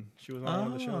Washington, she was on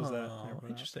one of the shows that.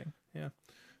 Interesting. Yeah.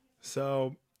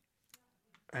 So,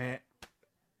 I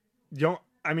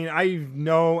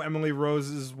know Emily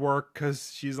Rose's work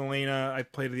because she's Elena. I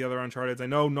played the other Uncharted. I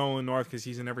know Nolan North because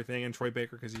he's in everything, and Troy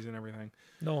Baker because he's in everything.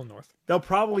 Nolan North. They'll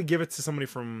probably give it to somebody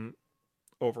from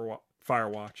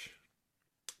Firewatch.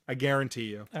 I guarantee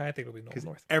you. I think it'll be Nolan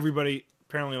North.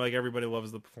 Everybody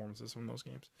loves the performances from those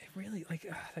games. It really,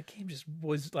 that game just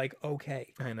was,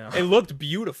 okay. I know. It looked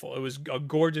beautiful. It was a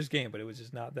gorgeous game, but it was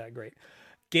just not that great.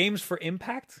 Games for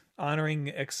Impact,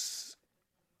 honoring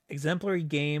exemplary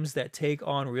games that take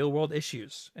on real-world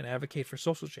issues and advocate for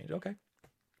social change. Okay.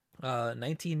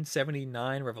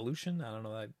 1979 Revolution. I don't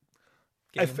know that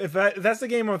game. If that's the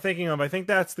game I'm thinking of, I think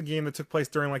that's the game that took place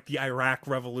during, the Iraq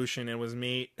Revolution and was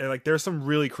made... there's some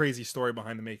really crazy story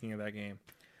behind the making of that game.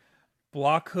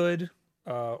 Blockhood,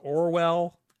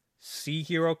 Orwell, Sea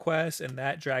Hero Quest, and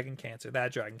That Dragon Cancer.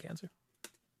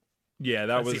 Yeah,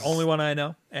 That's the only one I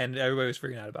know, and everybody was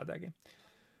freaking out about that game.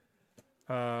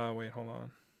 Wait, hold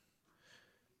on.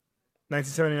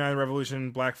 1979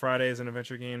 Revolution, Black Friday is an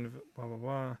adventure game, blah, blah,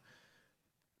 blah.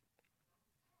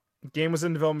 The game was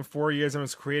in development for 4 years and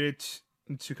was created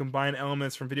to combine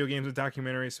elements from video games with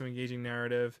documentaries to engaging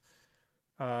narrative.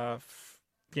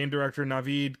 Game director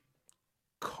Navid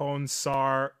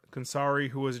Khonsari,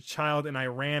 who was a child in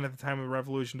Iran at the time of the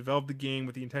revolution, developed the game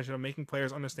with the intention of making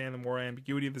players understand the moral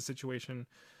ambiguity of the situation.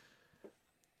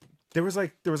 There was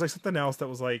something else that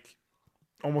was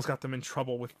almost got them in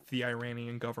trouble with the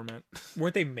Iranian government.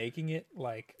 Weren't they making it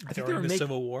during the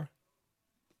Civil War?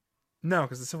 No,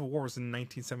 because the Civil War was in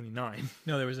 1979.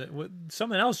 No, there was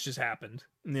something else just happened.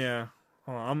 Yeah,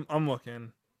 hold on, I'm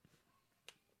looking.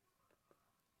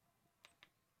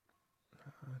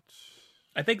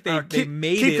 I think they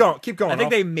made it. Keep going. I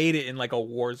think they made it in a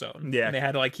war zone. Yeah, and they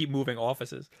had to keep moving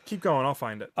offices. Keep going. I'll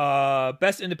find it.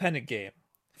 Best independent game: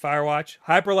 Firewatch,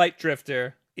 Hyper Light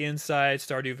Drifter, Inside,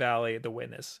 Stardew Valley, The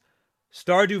Witness.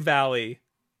 Stardew Valley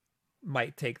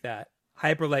might take that.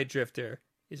 Hyper Light Drifter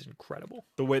is incredible.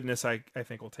 The Witness, I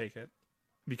think, will take it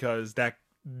because that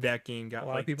game got a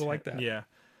lot of people like that. Yeah,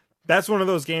 that's one of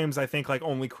those games I think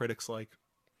only critics like.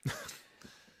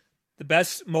 The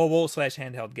best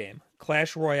mobile/handheld game: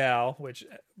 Clash Royale, which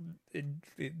it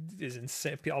is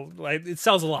insane. It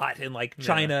sells a lot in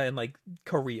China and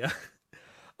Korea.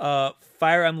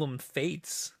 Fire Emblem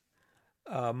Fates,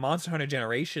 Monster Hunter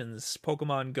Generations,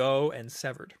 Pokemon Go, and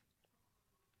Severed.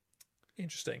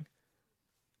 Interesting.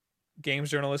 Games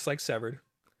journalists like Severed.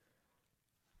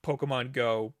 Pokemon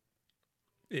Go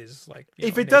is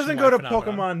if it doesn't go to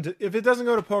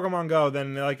Pokemon Go,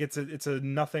 then it's a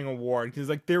nothing award because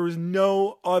there was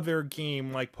no other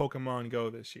game like Pokemon Go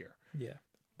this year. Yeah,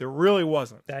 there really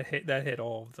wasn't. That hit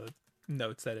all of the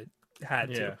notes that it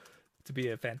had to be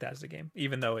a fantastic game,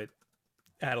 even though it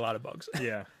had a lot of bugs.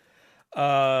 Yeah.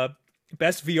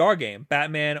 Best VR game: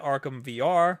 Batman Arkham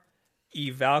VR,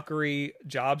 Valkyrie,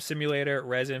 Job Simulator,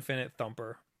 Res Infinite,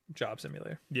 Thumper, Job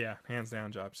Simulator. Yeah, hands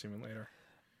down, Job Simulator.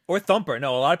 Or Thumper.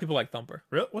 No, a lot of people like Thumper.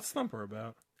 Really? What's Thumper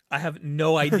about? I have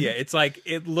no idea. It's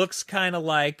it looks kind of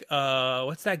like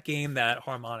what's that game that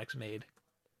Harmonix made?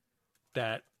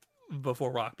 That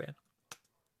before Rock Band.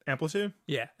 Amplitude?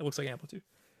 Yeah, it looks like Amplitude.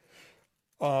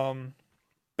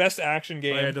 Best action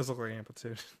game. Oh, yeah, it does look like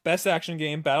Amplitude. Best action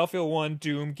game: Battlefield 1,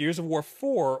 Doom, Gears of War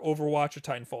 4, Overwatch, or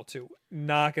Titanfall 2.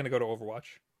 Not gonna go to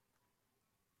Overwatch.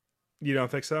 You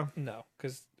don't think so? No,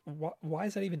 because why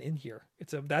is that even in here?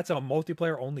 That's a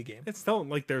multiplayer only game. It's still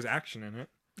there's action in it.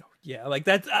 Oh, yeah,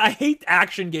 that's I hate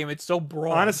action game. It's so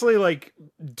broad. Honestly,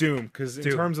 Doom, because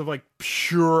in terms of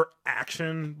pure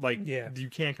action, you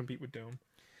can't compete with Doom.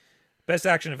 Best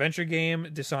action adventure game: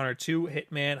 Dishonored 2,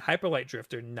 Hitman, Hyper Light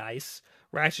Drifter, nice.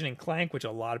 Ratchet and Clank, which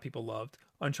a lot of people loved.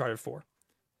 Uncharted 4.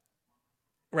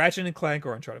 Ratchet and Clank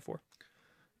or Uncharted 4?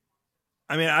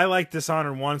 I mean, I like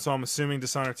Dishonored 1, so I'm assuming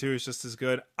Dishonored 2 is just as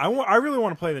good. I really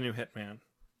want to play the new Hitman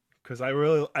because I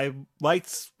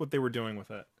liked what they were doing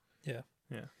with it. Yeah.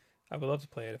 Yeah. I would love to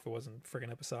play it if it wasn't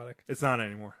friggin' episodic. It's not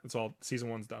anymore. It's all season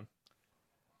 1's done.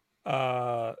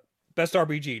 Best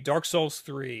RPG: Dark Souls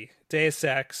 3, Deus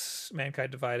Ex, Mankind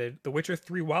Divided, The Witcher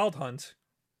 3 Wild Hunt.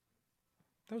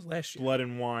 That was last year. Blood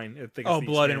and Wine. I think it's Oh, the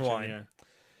Blood and expansion, Wine.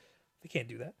 They can't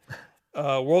do that.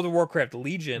 World of Warcraft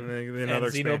Legion And and another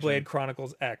Xenoblade expansion.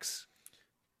 Chronicles X.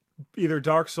 Either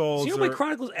Dark Souls Xenoblade or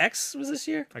Chronicles X was this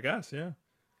year? I guess, yeah.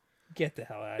 Get the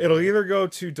hell out of It'll here. either go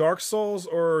to Dark Souls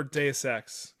or Deus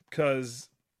Ex because,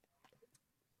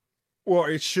 well,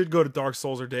 it should go to Dark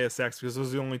Souls or Deus Ex because those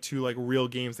are the only two like real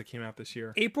games that came out this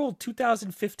year. April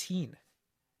 2015.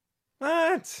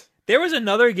 What? There was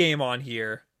another game on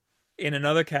here in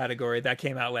another category that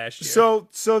came out last year.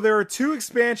 So there are 2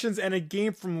 expansions and a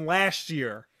game from last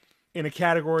year in a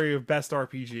category of best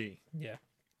RPG. yeah.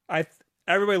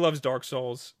 Everybody loves Dark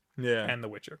Souls Yeah. and The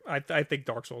Witcher. I think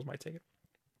Dark Souls might take it.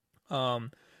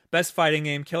 Best fighting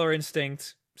game: Killer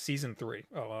Instinct Season 3.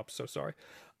 Oh, I'm so sorry.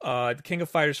 The King of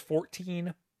Fighters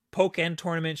 14, Pokken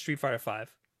Tournament, Street Fighter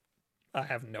 5. I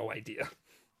have no idea.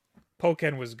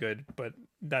 Pokken was good, but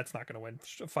that's not going to win.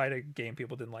 A fighting game,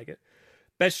 people didn't like it.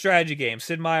 Best strategy game: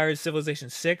 Sid Meier's Civilization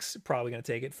 6, probably going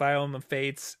to take it. Fire Emblem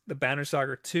Fates, The Banner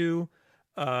Saga 2,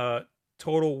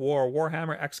 Total War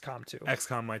Warhammer, XCOM 2.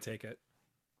 XCOM might take it.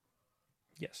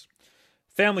 Yes.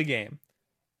 Family game: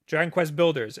 Dragon Quest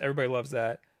Builders. Everybody loves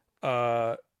that.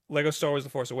 Lego Star Wars: The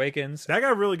Force Awakens. That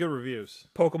got really good reviews.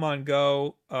 Pokemon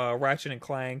Go. Ratchet and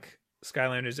Clank.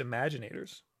 Skylanders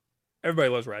Imaginators. Everybody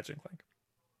loves Ratchet and Clank.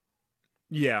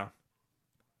 Yeah.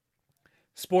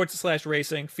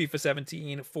 Sports/racing: FIFA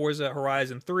 17, Forza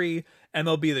Horizon 3,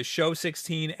 MLB The Show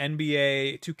 16,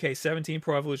 NBA 2K17,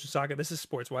 Pro Evolution Soccer. This is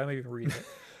sports. Why am I even reading it?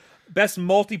 Best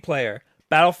multiplayer: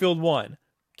 Battlefield 1,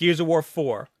 Gears of War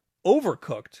 4,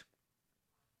 Overcooked,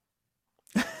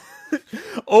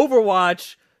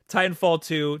 Overwatch, Titanfall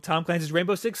 2, Tom Clancy's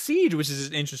Rainbow Six Siege, which is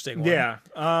an interesting one. Yeah.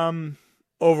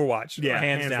 Overwatch. Yeah,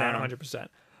 hands hands down, down.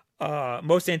 100%.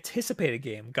 Most anticipated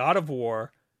game: God of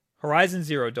War, Horizon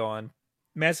Zero Dawn,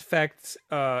 Mass Effect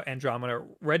Andromeda,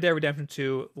 Red Dead Redemption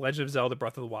 2, Legend of Zelda: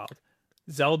 Breath of the Wild.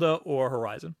 Zelda or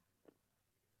Horizon?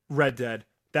 Red Dead.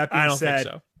 That I being don't think said,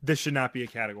 so. this should not be a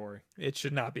category. It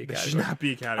should not be a This category. should not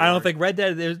be a category. I don't think Red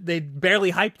Dead, they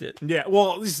barely hyped it. Yeah,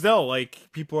 well, at least still, like,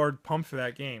 people are pumped for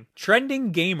that game.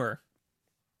 Trending Gamer.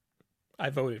 I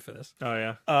voted for this. Oh,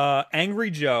 yeah. Angry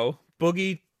Joe,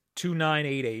 Boogie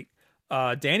 2988,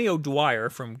 Danny O'Dwyer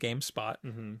from GameSpot,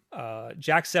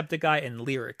 Jacksepticeye, and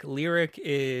Lyric. Lyric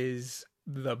is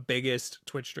the biggest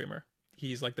Twitch streamer.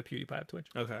 He's like the PewDiePie of Twitch.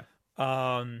 Okay.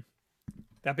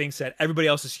 That being said, everybody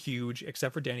else is huge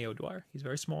except for Danny O'Dwyer. He's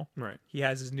very small. Right. He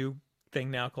has his new thing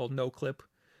now called No Clip,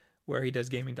 where he does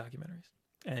gaming documentaries.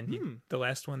 And the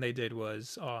last one they did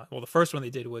was, the first one they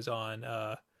did was on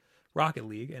Rocket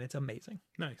League, and it's amazing.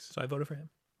 Nice. So I voted for him.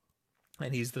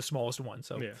 And he's the smallest one.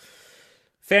 So Yeah.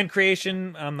 fan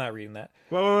creation, I'm not reading that.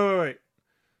 Wait.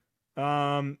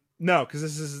 No, because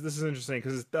this is interesting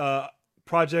because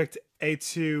Project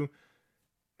A2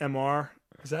 MR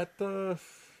is that the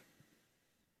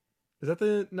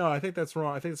no? I think that's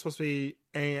wrong. I think it's supposed to be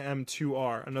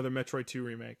AM2R, another Metroid 2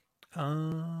 remake,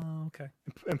 Oh, okay.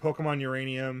 and Pokemon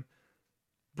Uranium,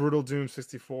 Brutal Doom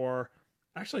 64.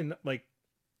 Actually, like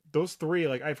those 3,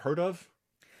 like I've heard of.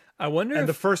 I wonder And if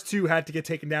the first 2 had to get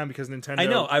taken down because Nintendo. I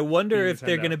know. I wonder being if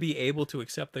they're Nintendo. going to be able to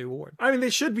accept the award. I mean,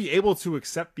 they should be able to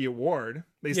accept the award.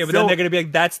 Yeah, but then they're going to be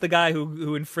like, "That's the guy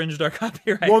who infringed our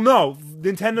copyright." Well, no,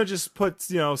 Nintendo just puts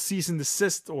cease and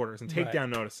desist orders and takedown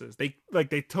notices.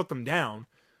 They took them down.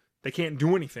 They can't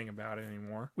do anything about it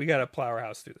anymore. we got to plow our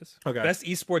house through this. Okay. Best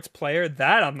esports player,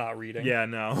 that I'm not reading. Yeah,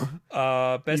 no,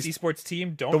 Best esports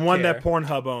team, don't the one care. that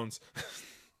Pornhub owns.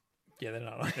 Yeah, they're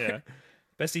not on. Yeah,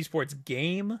 Best esports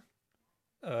game,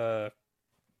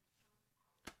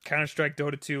 Counter-Strike,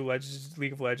 Dota 2, Legends,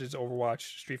 League of Legends,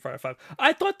 Overwatch, Street Fighter 5.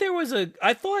 I thought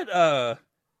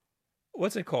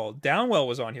what's it called? Downwell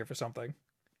was on here for something.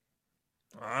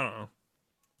 I don't know.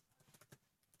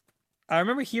 I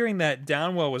remember hearing that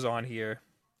Downwell was on here,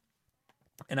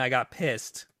 and I got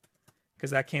pissed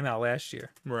because that came out last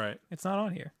year. Right. It's not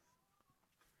on here.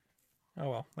 Oh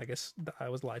well, I guess I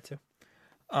was lied to.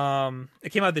 It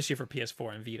came out this year for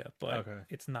PS4 and Vita, but Okay.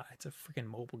 it's not. It's a freaking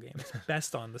mobile game. It's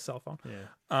best on the cell phone.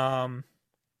 Yeah.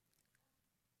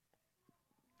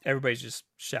 Everybody's just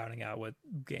shouting out what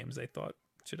games they thought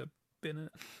should have been in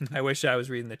it. I wish I was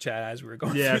reading the chat as we were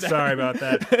going Yeah. through that. Sorry about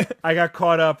that. I got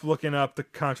caught up looking up the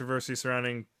controversy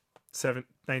surrounding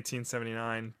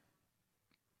 1979.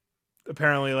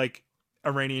 Apparently, like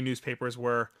Iranian newspapers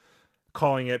were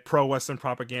calling it pro-Western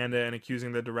propaganda and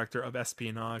accusing the director of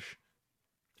espionage.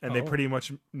 And they pretty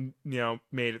much,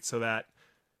 made it so that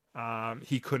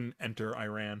he couldn't enter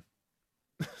Iran.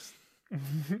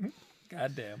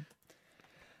 Goddamn.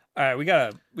 All right, we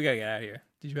gotta get out of here.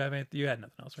 Did you have anything? You had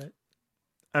nothing else, right?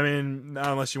 I mean, not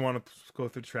unless you want to go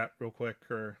through the chat real quick,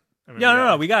 or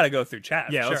no, we gotta go through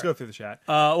chat. Yeah, sure. let's go through the chat.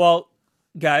 Well,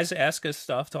 guys, ask us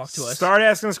stuff, talk to us. Start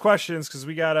asking us questions because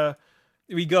we gotta.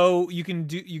 You can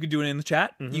do it in the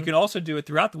chat. Mm-hmm. You can also do it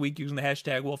throughout the week using the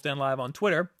hashtag WolfDenLive on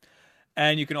Twitter.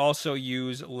 And you can also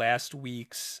use last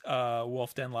week's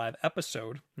Wolf Den Live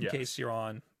episode in case you're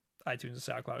on iTunes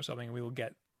or SoundCloud or something, and we will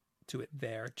get to it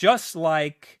there. Just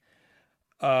like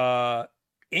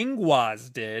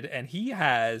Ingwaz did, and he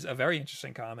has a very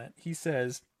interesting comment. He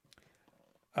says,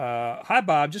 hi,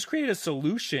 Bob. Just created a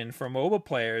solution for MOBA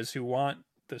players who want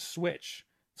the Switch.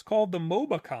 It's called the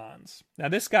MOBAcons. Now,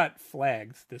 this got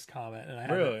flagged, this comment, and I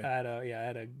had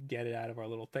to get it out of our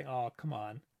little thing. Oh, come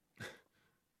on.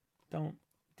 Don't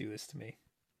do this to me.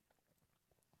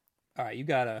 All right, you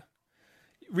gotta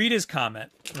read his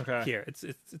comment. Okay. Here, it's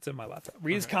in my laptop.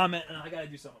 Read his comment, and I gotta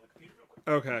do something on the computer real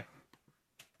quick. Okay.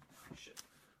 Shit.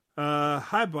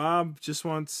 Hi, Bob. Just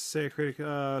want to say I created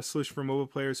a solution for mobile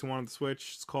players who wanted the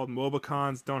Switch. It's called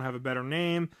MOBAcons. Don't have a better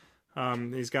name.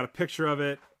 He's got a picture of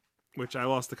it, which I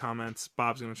lost the comments.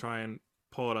 Bob's gonna try and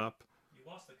pull it up. You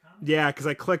lost the comments? Yeah, because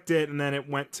I clicked it and then it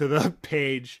went to the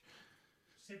page.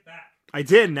 Sit back. I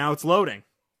did. Now it's loading.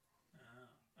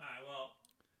 All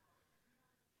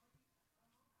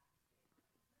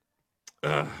right,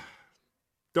 well.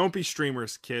 Don't be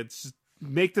streamers, kids. Just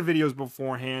make the videos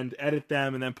beforehand, edit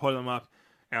them, and then put them up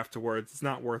afterwards. It's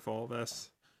not worth all this.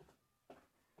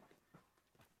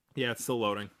 Yeah, it's still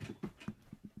loading.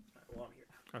 Well, I'm here.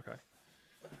 Okay.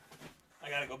 I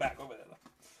gotta go back over there,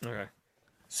 though. Okay.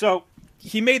 So,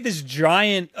 he made this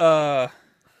giant, he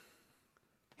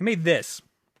made this.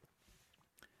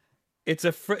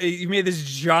 He made this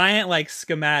giant,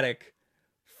 schematic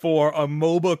for a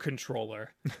MOBA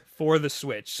controller for the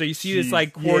Switch. So you see this,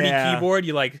 QWERTY keyboard,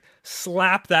 you,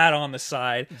 slap that on the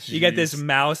side. Jeez. You get this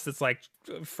mouse that's,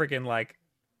 freaking,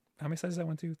 how many sizes is that?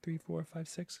 1, 2, 3, 4, 5,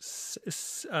 6?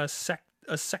 A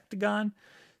sectagon?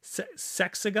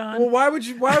 Sexagon? Well, why would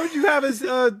you have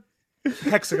a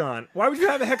hexagon? Why would you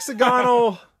have a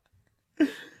hexagonal?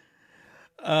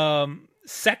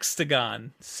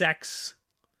 Sextagon. Sex.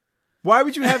 Why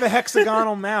would you have a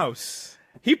hexagonal mouse?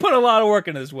 He put a lot of work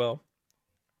into this, Will.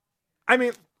 I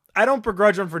mean, I don't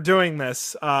begrudge him for doing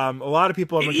this. A lot of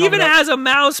people have been even has a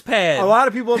mouse pad. A lot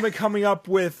of people have been coming up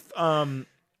with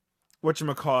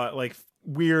whatchamacallit,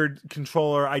 weird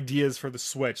controller ideas for the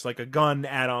Switch, like a gun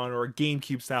add-on or a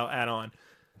GameCube style add-on.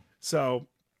 So,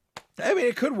 I mean,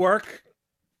 it could work.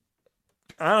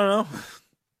 I don't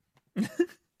know.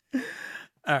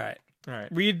 All right.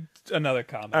 Read another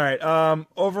comment. All right.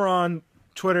 Over on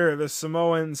Twitter, the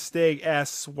Samoan Steg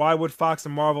asks, why would Fox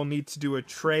and Marvel need to do a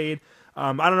trade?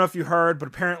 I don't know if you heard, but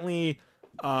apparently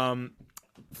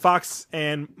Fox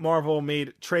and Marvel made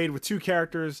a trade with two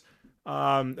characters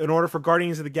in order for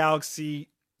Guardians of the Galaxy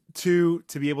 2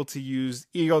 to be able to use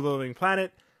Ego the Living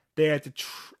Planet. They had to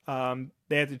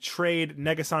trade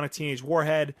Negasonic Teenage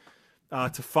Warhead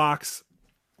to Fox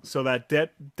so that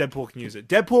Deadpool can use it.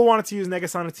 Deadpool wanted to use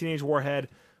Negasonic Teenage Warhead.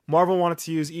 Marvel wanted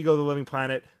to use Ego the Living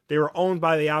Planet. They were owned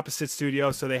by the opposite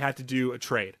studio, so they had to do a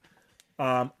trade.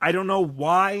 I don't know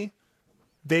why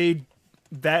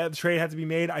that trade had to be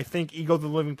made. I think Ego the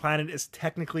Living Planet is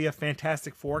technically a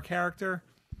Fantastic Four character,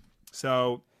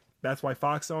 so that's why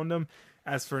Fox owned him.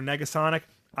 As for Negasonic,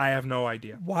 I have no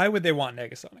idea. Why would they want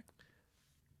Negasonic?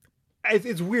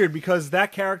 It's weird because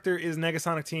that character is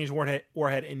Negasonic Teenage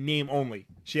Warhead in name only.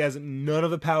 She has none of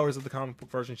the powers of the comic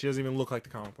book version. She doesn't even look like the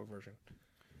comic book version.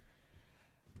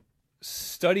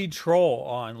 Studied Troll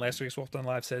on last week's Wolf Den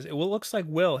Live says, it looks like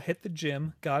Will hit the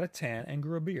gym, got a tan, and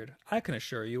grew a beard. I can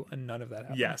assure you, none of that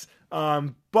happened. Yes.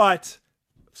 But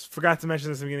forgot to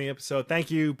mention this in the beginning of the episode. Thank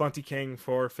you, Bunty King,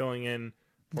 for filling in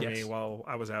for me while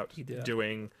I was out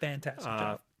doing fantastic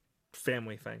job.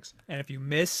 Family things. And if you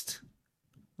missed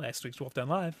last week's Wolf Den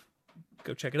Live,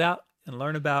 go check it out and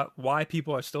learn about why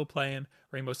people are still playing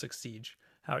Rainbow Six Siege,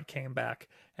 how it came back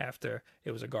after it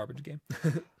was a garbage game.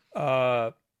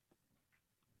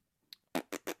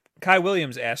 Kai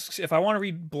Williams asks, if I want to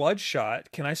read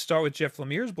Bloodshot, can I start with Jeff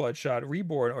Lemire's Bloodshot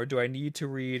Reborn, or do I need to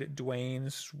read Dwayne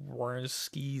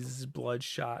Swarovski's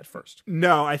Bloodshot first?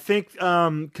 No, I think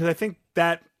because I think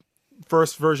that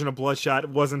first version of Bloodshot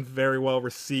wasn't very well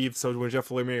received. So when Jeff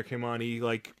Lemire came on, he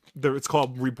it's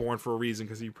called Reborn for a reason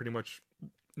because he pretty much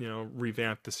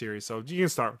revamped the series. So you can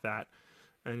start with that.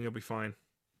 and you'll be fine.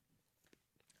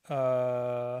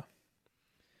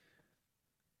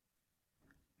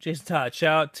 Jason Todd,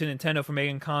 shout out to Nintendo for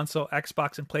making console.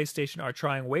 Xbox and PlayStation are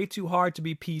trying way too hard to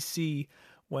be PC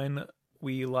when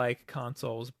we like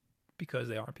consoles because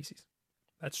they aren't PCs.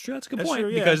 That's true. That's a good point. True,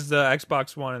 yeah. Because the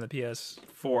Xbox One and the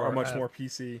PS4 Are much more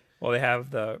PC. Well, they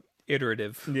have the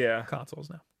iterative consoles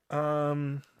now.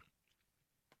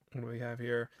 What do we have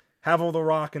here? Have all the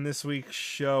rock in this week's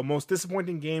show. Most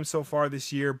disappointing game so far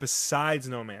this year besides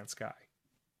No Man's Sky.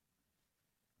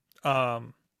 I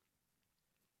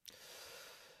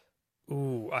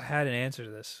had an answer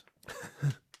to this.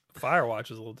 Firewatch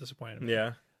was a little disappointing.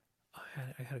 Yeah.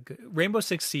 I had a good Rainbow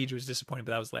Six Siege was disappointing,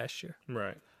 but that was last year.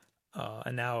 Right.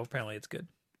 And now apparently it's good.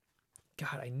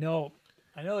 God, I know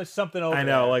there's something over I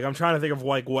know. there. Like, I'm trying to think of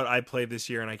like what I played this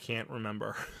year, and I can't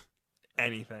remember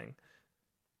anything.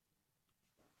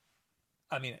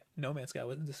 I mean, No Man's Sky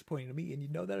wasn't disappointing to me, and you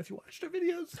know that if you watched our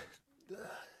videos.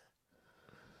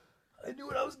 I knew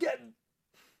what I was getting.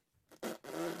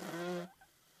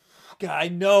 God, I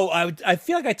know. I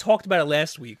feel like I talked about it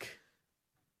last week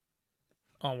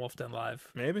on Wolf Den Live.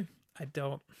 Maybe. I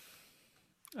don't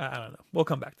know. We'll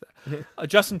come back to that.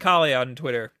 Justin Colley on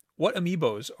Twitter. What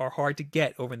amiibos are hard to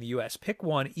get over in the U.S.? Pick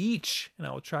one each, and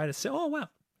I will try to say, oh, wow.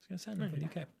 It's going to sound like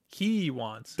the UK. He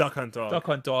wants Duck Hunt Dog. Duck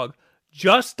Hunt Dog.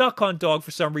 Just Duck Hunt Dog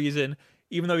for some reason,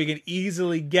 even though we can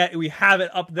easily we have it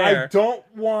up there. I don't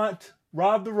want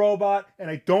Rob the Robot,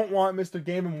 and I don't want Mr.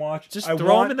 Game & Watch. Just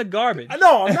throw them in the garbage.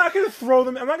 No, I'm not going to throw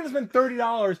them. I'm not going to spend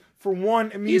 $30 for one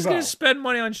amiibo. He's going to spend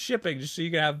money on shipping just so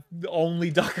you can have the only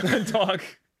Duck Hunt Dog.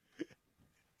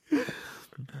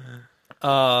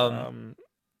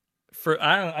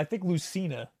 I think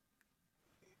Lucina.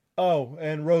 Oh,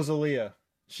 and Rosalia.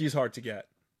 She's hard to get.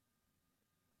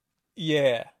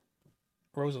 Yeah.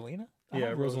 Rosalina?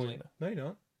 Yeah, Rosalina. No, you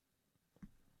don't.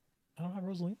 I don't have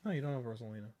Rosalina? No, you don't have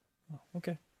Rosalina. Oh,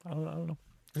 okay. I don't know.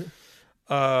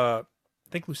 I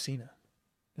think Lucina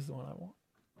is the one I want.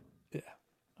 Yeah.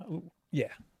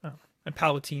 Yeah. I don't know. And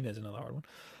Palutena is another hard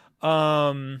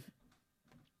one.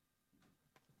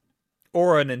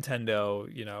 Or a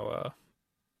Nintendo,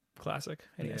 classic.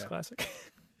 NES classic.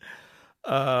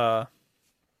 AJ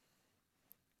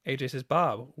says,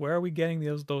 Bob, where are we getting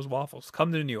those waffles?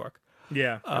 Come to New York.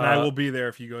 Yeah, and I will be there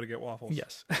if you go to get waffles.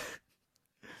 Yes.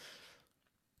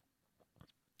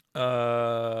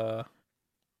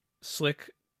 Slick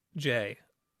J,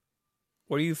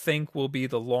 what do you think will be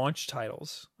the launch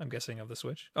titles? I'm guessing of the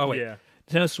Switch. Oh wait, Yeah.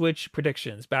 Nintendo Switch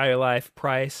predictions, battery life,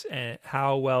 price, and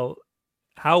how well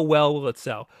will it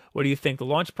sell? What do you think the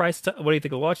launch price? What do you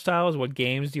think the launch titles? What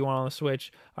games do you want on the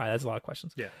Switch? All right, that's a lot of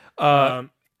questions. Yeah.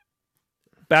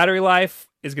 Battery life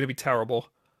is going to be terrible.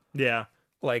 Yeah.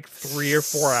 Like 3 or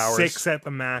 4 hours. 6 at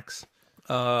the max.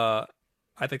 I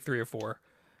think 3 or 4.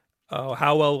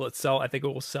 How well will it sell? I think it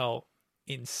will sell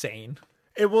insane.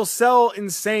 It will sell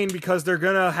insane because they're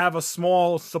going to have a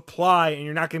small supply and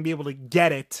you're not going to be able to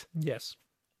get it. Yes,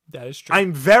 that is true.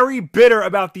 I'm very bitter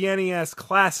about the NES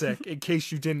Classic, in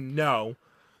case you didn't know.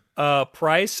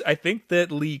 Price, I think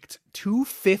that leaked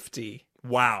 $250.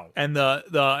 Wow. And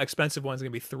the expensive one's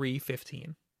going to be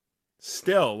 $315.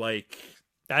 Still, like,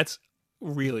 that's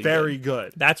really very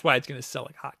good. That's why it's going to sell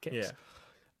like hotcakes.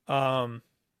 Yeah.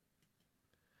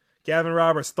 Gavin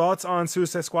Roberts, thoughts on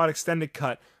Suicide Squad Extended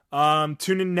Cut?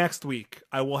 Tune in next week.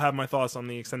 I will have my thoughts on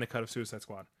the Extended Cut of Suicide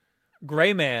Squad.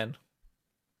 Gray Man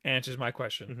answers my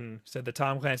question. Mm-hmm. Said the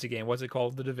Tom Clancy game, what's it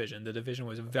called? The Division. The Division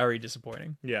was very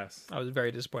disappointing. Yes. I was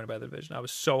very disappointed by The Division. I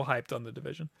was so hyped on The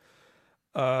Division.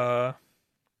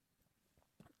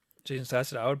 Jason Sass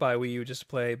said, I would buy Wii U just to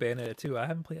play Bayonetta 2. I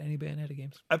haven't played any Bayonetta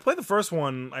games. I played the first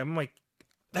one. I'm like,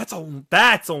 that's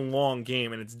a long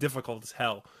game and it's difficult as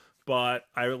hell. But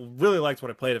I really liked what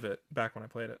I played of it back when I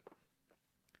played it.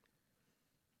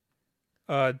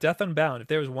 Death Unbound. If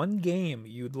there was one game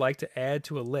you'd like to add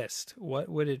to a list, what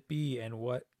would it be and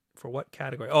for what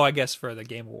category? Oh, I guess for the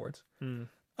Game Awards. One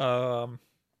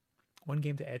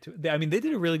game to add to it. I mean, they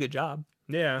did a really good job.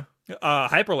 Yeah.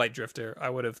 Hyper Light Drifter I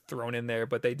would have thrown in there,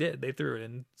 but they did. They threw it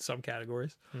in some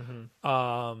categories. Mm-hmm.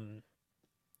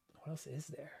 What else is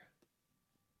there?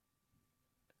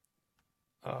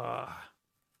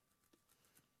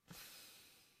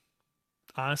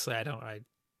 Honestly, I don't.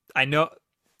 I know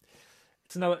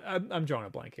it's another. I'm drawing a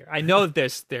blank here. I know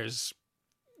that there's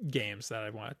games that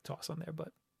I want to toss on there,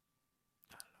 but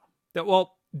I don't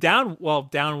know.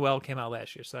 Downwell came out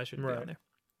last year, so that shouldn't be on there.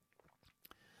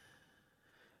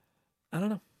 I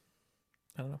don't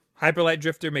know. Hyper Light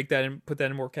Drifter, put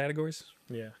that in more categories.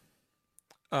 Yeah.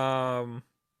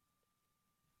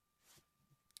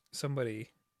 Somebody,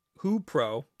 Who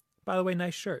Pro, by the way,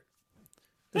 nice shirt.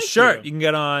 The Thank shirt you can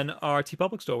get on our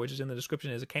TeePublic store, which is in the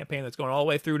description. Is a campaign that's going all the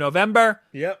way through November.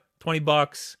 Yep.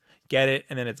 $20. Get it,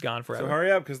 and then it's gone forever. So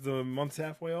hurry up, because the month's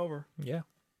halfway over. Yeah.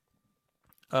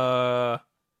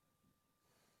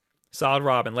 Solid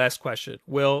Robin, last question.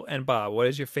 Will and Bob, what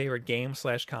is your favorite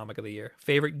game/comic of the year?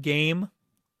 Favorite game?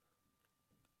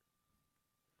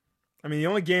 I mean, the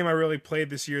only game I really played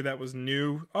this year that was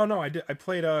new. Oh no, I did. I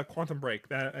played Quantum Break.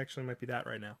 That actually might be that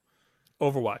right now.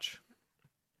 Overwatch.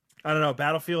 I don't know.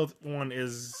 Battlefield 1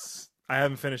 is. I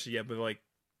haven't finished it yet, but like,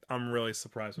 I'm really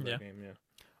surprised with that game. Yeah.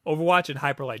 Overwatch and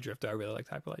Hyper Light Drifter. I really liked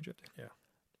Hyper Light Drifter. Yeah.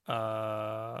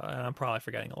 And I'm probably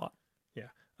forgetting a lot. Yeah.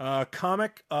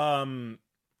 Comic. I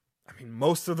mean,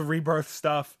 most of the Rebirth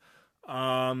stuff.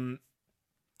 I'm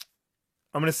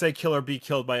gonna say Kill or Be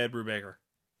Killed by Ed Brubaker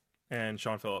and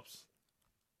Sean Phillips.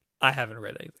 I haven't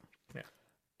read anything. Yeah.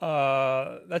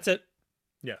 That's it.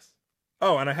 Yes.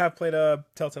 Oh, and I have played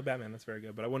Telltale Batman. That's very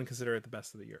good, but I wouldn't consider it the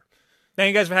best of the year. Thank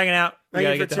you guys for hanging out.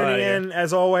 Thank you for tuning in.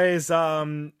 As always,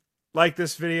 like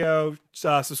this video,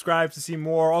 subscribe to see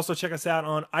more. Also, check us out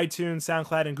on iTunes,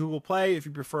 SoundCloud, and Google Play if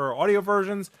you prefer audio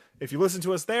versions. If you listen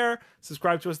to us there,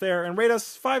 subscribe to us there, and rate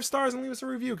us 5 stars and leave us a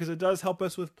review because it does help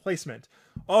us with placement.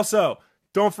 Also,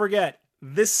 don't forget,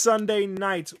 this Sunday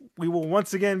night, we will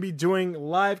once again be doing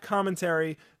live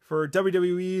commentary for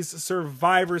WWE's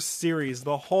Survivor Series,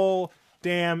 the whole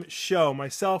damn show.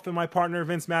 Myself and my partner,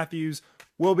 Vince Matthews,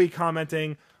 will be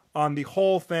commenting on the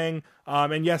whole thing.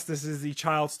 And yes, this is the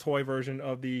child's toy version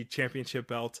of the championship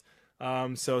belt.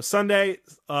 So Sunday,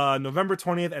 November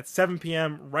 20th at 7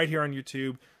 p.m. right here on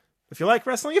YouTube. If you like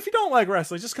wrestling, if you don't like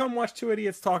wrestling, just come watch two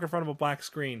idiots talk in front of a black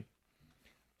screen.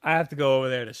 I have to go over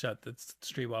there to shut the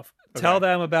stream off. Okay. Tell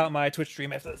them about my Twitch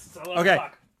stream after this. Okay.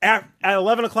 At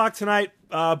 11 o'clock tonight,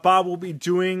 Bob will be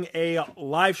doing a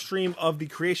live stream of the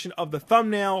creation of the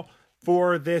thumbnail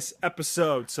for this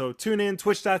episode. So tune in,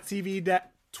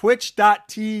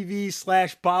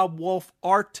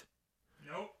 twitch.tv/BobWolfArt.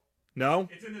 Nope. No?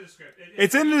 It's in the description.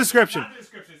 It's in the description. Not in the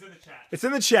description. It's in the chat. It's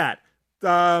in the chat.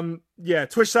 Yeah,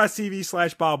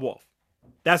 twitch.tv/BobWolf.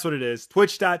 That's what it is.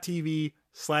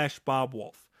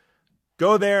 Twitch.tv/BobWolf.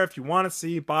 Go there if you want to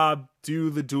see Bob do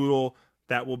the doodle.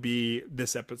 That will be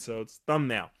this episode's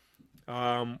thumbnail.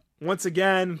 Once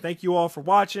again, thank you all for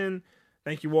watching.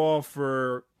 Thank you all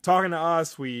for talking to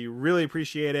us. We really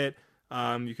appreciate it.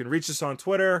 You can reach us on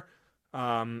Twitter.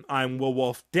 I'm Will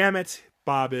Wolf. Damn it.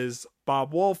 Bob is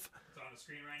Bob Wolf.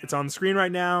 It's on the screen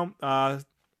right now.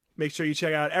 Make sure you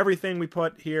check out everything we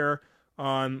put here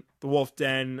on the Wolf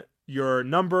Den.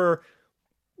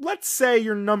 Let's say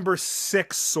your number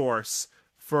 6 source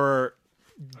for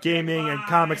gaming and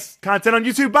comics content on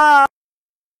YouTube. Bye!